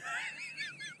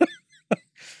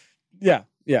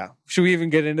 Yeah. Should we even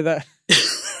get into that?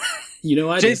 You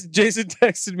know, Jason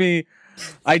texted me,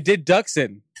 I did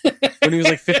Duxon when he was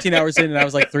like 15 hours in and I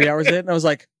was like 3 hours in. And I was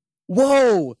like,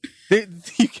 whoa,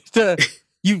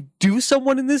 you do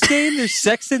someone in this game? There's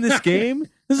sex in this game?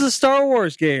 This is a Star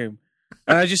Wars game.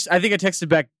 And I think I texted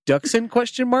back Duxon ?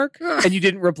 And you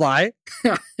didn't reply.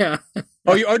 Yeah.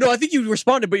 Oh no, I think you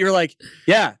responded, but you're like,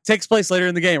 yeah, takes place later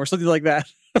in the game or something like that.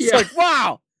 It's like,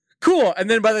 wow, cool. And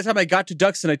then by the time I got to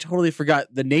Duxon, I totally forgot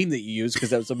the name that you used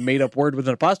because that was a made up word with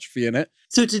an apostrophe in it.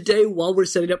 So today, while we're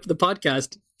setting up for the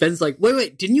podcast, Ben's like,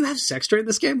 wait, didn't you have sex during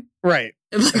this game? Right.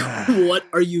 I'm like, what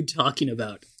are you talking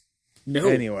about? No.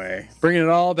 Anyway, bringing it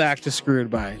all back to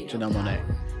Screwed by Janelle Monáe.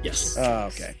 Yes.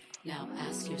 Okay. Now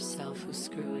ask yourself who's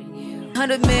screwing you.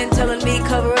 100 men telling me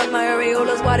cover up my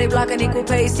areolas while they blocking equal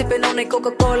pay, sipping on their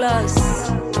Coca-Colas.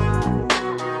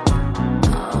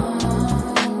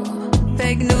 Oh.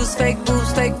 Fake news, fake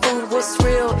boobs, fake food, what's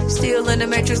real? Still in the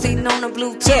matrix, eating on the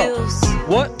blue pills. So,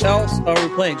 what else are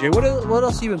we playing, Jay? What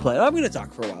else have you been playing? I'm going to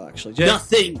talk for a while, actually. Jay.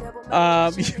 Nothing.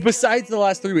 Besides the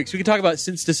last 3 weeks, we can talk about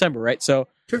since December, right? So,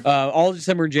 Sure. All of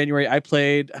December and January, I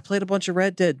played a bunch of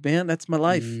Red Dead, man. That's my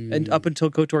life. And up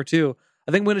until KOTOR 2.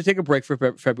 I think I'm going to take a break for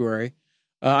February.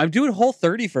 I'm doing Whole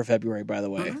 30 for February, by the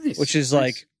way, nice. which is Nice.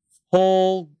 like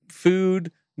whole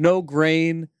food, no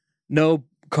grain, no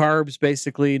carbs,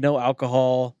 basically, no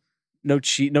alcohol, no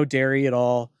dairy at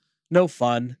all, no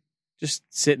fun. Just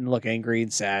sit and look angry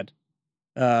and sad.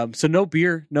 So no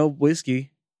beer, no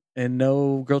whiskey, and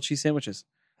no grilled cheese sandwiches.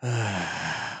 What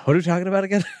are we talking about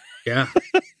again? Yeah.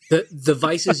 The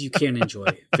vices you can enjoy.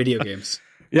 Video games.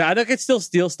 Yeah, I can still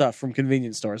steal stuff from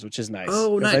convenience stores, which is nice.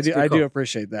 Oh, 'Cause nice. I do, Good I do call.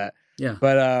 appreciate that. Yeah.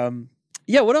 But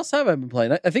yeah, what else have I been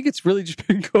playing? I think it's really just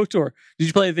been KOTOR. Did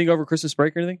you play anything over Christmas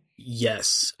break or anything?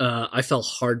 Yes. I fell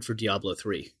hard for Diablo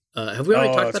 3. Have we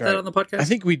already talked that's about right. that on the podcast? I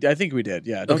think we did.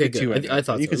 Yeah. Don't Okay, get too good. into I it.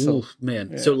 thought You so. can still- Ooh,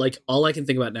 man. yeah. So, like, all I can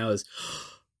think about now is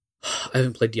I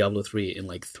haven't played Diablo 3 in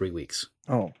like 3 weeks.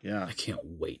 Oh, yeah. I can't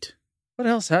wait. What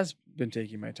else has been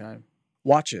taking my time?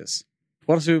 Watches.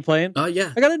 What else have we been playing?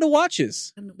 Yeah. I got into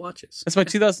watches. And watches. That's my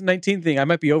 2019 thing. I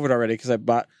might be over it already because I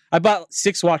bought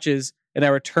 6 watches and I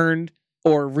returned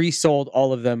or resold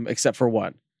all of them except for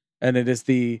one. And it is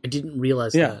I didn't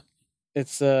realize Yeah. that.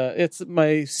 it's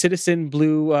my Citizen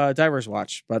Blue diver's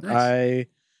watch, but Nice.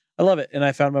 I love it and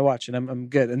I found my watch and I'm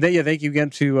good. And thank you again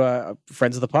to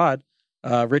friends of the pod,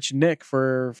 Rich and Nick,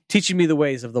 for teaching me the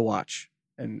ways of the watch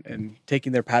and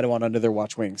taking their Padawan under their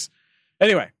watch wings.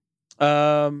 Anyway,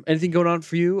 anything going on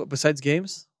for you besides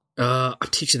games? I'm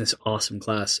teaching this awesome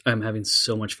class. I'm having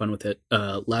so much fun with it.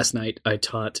 Last night I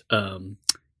taught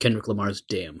Kendrick Lamar's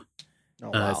Damn.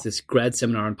 Oh, It's this grad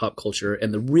seminar on pop culture,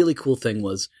 and the really cool thing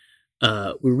was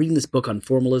we're reading this book on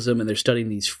formalism, and they're studying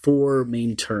these 4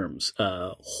 main terms: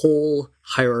 whole,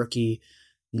 hierarchy,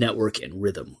 network, and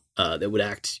rhythm. That would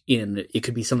act in. It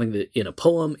could be something that in a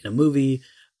poem, in a movie,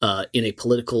 in a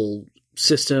political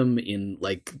system, in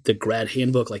like the grad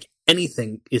handbook. Like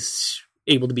anything is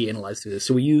able to be analyzed through this.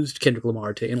 So we used Kendrick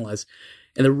Lamar to analyze.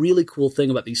 And the really cool thing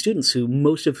about these students, who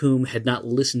most of whom had not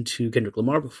listened to Kendrick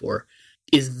Lamar before,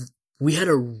 is we had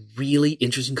a really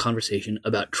interesting conversation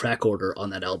about track order on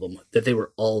that album that they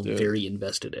were all very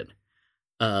invested in.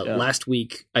 Last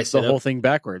week, I the said whole thing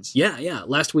backwards. Yeah.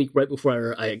 Last week, right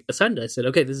before I assigned it, I said,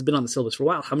 okay, this has been on the syllabus for a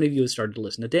while. How many of you have started to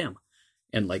listen to Damn?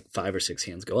 And like 5 or 6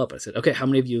 hands go up. I said, okay, how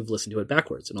many of you have listened to it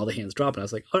backwards? And all the hands drop. And I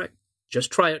was like, all right, just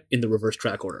try it in the reverse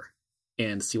track order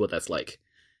and see what that's like.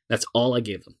 That's all I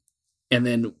gave them. And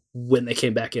then when they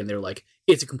came back in, they were like,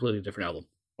 it's a completely different album.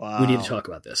 Wow. We need to talk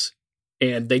about this.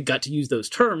 And they got to use those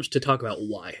terms to talk about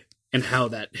why and how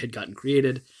that had gotten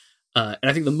created. And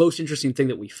I think the most interesting thing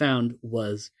that we found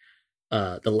was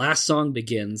the last song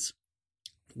begins,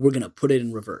 we're going to put it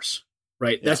in reverse,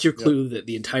 right? Yeah, That's your clue that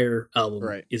the entire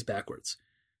album is backwards,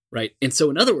 right? And so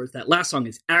in other words, that last song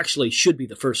should be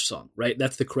the first song, right?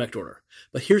 That's the correct order.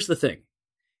 But here's the thing.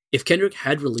 If Kendrick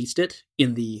had released it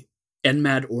in the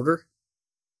NMAD order,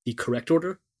 the correct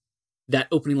order, that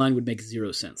opening line would make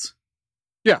 0 sense.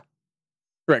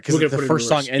 Right, because the first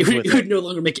song ends with it would no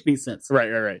longer make any sense.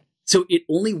 Right. So it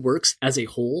only works as a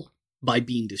whole by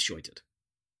being disjointed,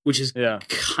 which is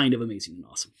kind of amazing and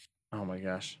awesome. Oh my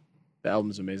gosh. The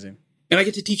album's amazing. And I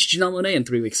get to teach Janelle Monáe in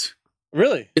 3 weeks.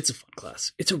 Really? It's a fun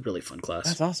class. It's a really fun class.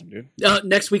 That's awesome, dude.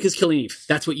 Next week is Killing Eve.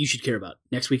 That's what you should care about.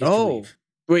 Next week is Killing Eve.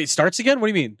 Wait, it starts again? What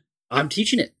do you mean? I'm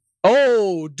teaching it.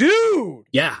 Oh, dude.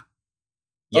 Yeah.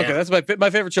 Okay, that's my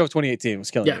favorite show of 2018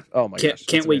 was Killing Eve. Oh my gosh.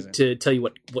 Can't wait to tell you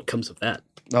what comes of that.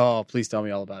 Oh, please tell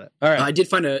me all about it. All right. I did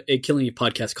find a Killing Eve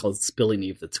podcast called Spilling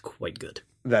Eve that's quite good.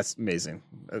 That's amazing.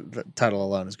 The title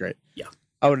alone is great. Yeah.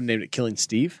 I would have named it Killing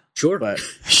Steve. Sure. But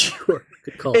sure.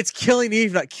 Good call. It's Killing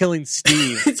Eve, not Killing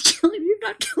Steve. It's Killing Eve,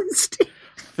 not Killing Steve.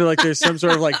 I feel like there's some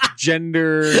sort of like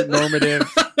gender normative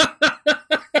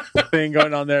thing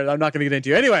going on there that I'm not going to get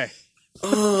into. Anyway.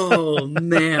 Oh,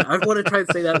 man. I want to try and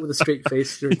say that with a straight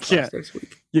face during class next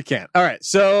week. You can't. All right.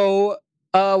 So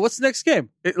what's the next game?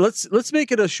 Let's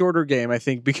make it a shorter game, I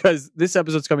think, because this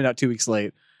episode's coming out 2 weeks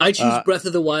late. I choose Breath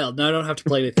of the Wild. Now I don't have to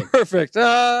play anything. Perfect.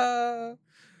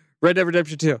 Red Dead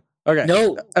Redemption 2. Okay.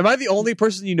 No. Am I the only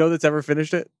person you know that's ever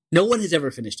finished it? No one has ever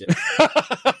finished it.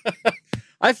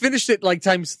 I finished it like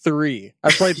times 3.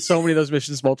 I've played so many of those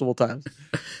missions multiple times.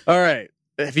 All right.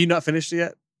 Have you not finished it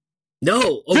yet?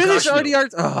 No. Oh, Finish gosh, RDR.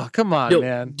 Oh, come on,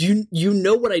 man. Do you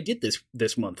know what I did this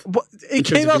month? It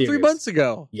came out 3 months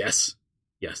ago. Yes.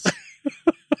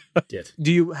 Did.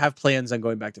 Do you have plans on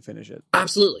going back to finish it?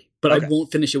 Absolutely. But Okay. I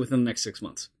won't finish it within the next 6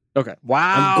 months. Okay.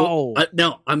 Wow.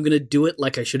 I'm going to do it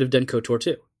like I should have done KOTOR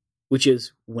 2, which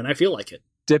is when I feel like it.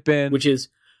 Dip in. Which is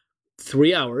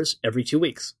 3 hours every 2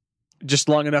 weeks. Just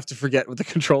long enough to forget what the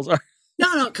controls are.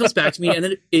 No, it comes back to me, and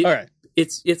then All right.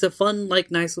 It's a fun,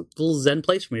 like, nice little zen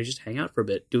place for me to just hang out for a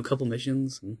bit, do a couple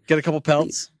missions. And Get a couple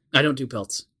pelts. I don't do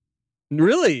pelts.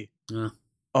 Really? Uh,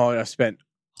 Oh, I've spent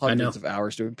hundreds know. of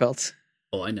hours doing pelts.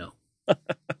 Oh, I know.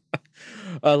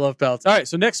 I love pelts. All right,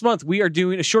 so next month we are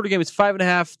doing a shorter game. It's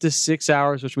 5.5 to 6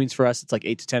 hours, which means for us it's like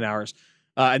 8 to 10 hours.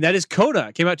 And that is Kona.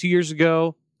 It came out 2 years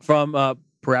ago from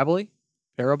Parabole.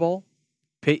 Parabole.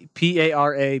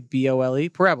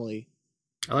 Parabole.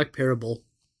 I like Parable.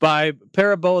 By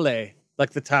Parabole,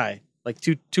 like the tie. Like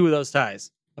two of those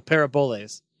ties. A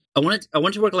Paraboles. I want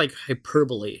it to work like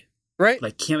hyperbole, Right? but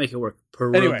I can't make it work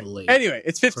parabole. Anyway,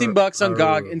 it's $15 on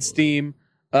GOG and Steam.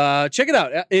 Check it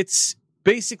out. It's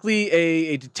basically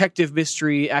a detective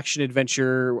mystery action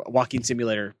adventure walking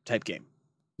simulator type game.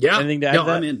 Yeah. Anything to add no, to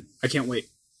that? I'm in. I can't wait.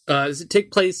 Does it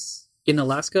take place in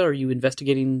Alaska? Or are you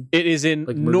investigating? It is in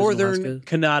Like murders in northern Alaska?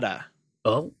 Canada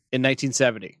Oh. in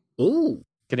 1970. Ooh.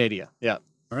 Canada. Yeah.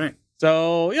 All right.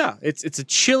 So yeah, it's a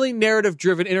chilling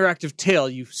narrative-driven interactive tale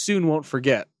you soon won't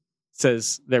forget,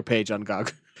 says their page on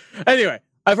GOG. Anyway,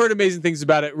 I've heard amazing things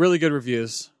about it. Really good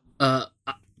reviews.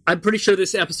 I'm pretty sure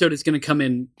this episode is going to come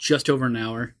in just over an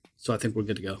hour, so I think we're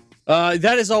good to go.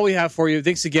 That is all we have for you.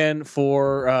 Thanks again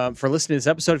for listening to this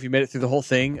episode. If you made it through the whole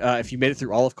thing, if you made it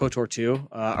through all of KOTOR 2,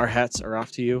 our hats are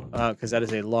off to you because that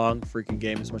is a long freaking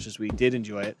game as much as we did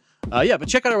enjoy it. But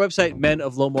check out our website,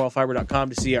 menoflowmoralfiber.com,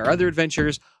 to see our other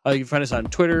adventures. You can find us on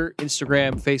Twitter,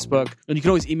 Instagram, Facebook, and you can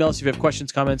always email us if you have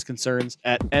questions, comments, concerns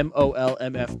at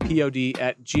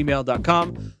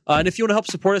molmfpod@gmail.com. And if you want to help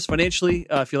support us financially,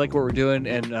 if you like what we're doing,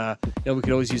 and we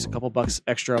could always use a couple bucks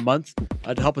extra a month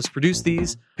to help us produce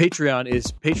these. Patreon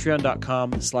is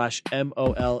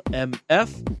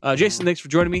patreon.com/molmf. Jason, thanks for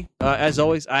joining me. As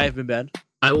always, I have been Ben.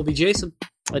 I will be Jason.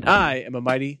 And I am a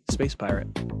mighty space pirate.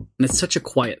 And it's such a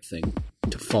quiet thing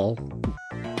to fall,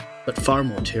 but far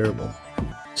more terrible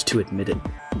is to admit it.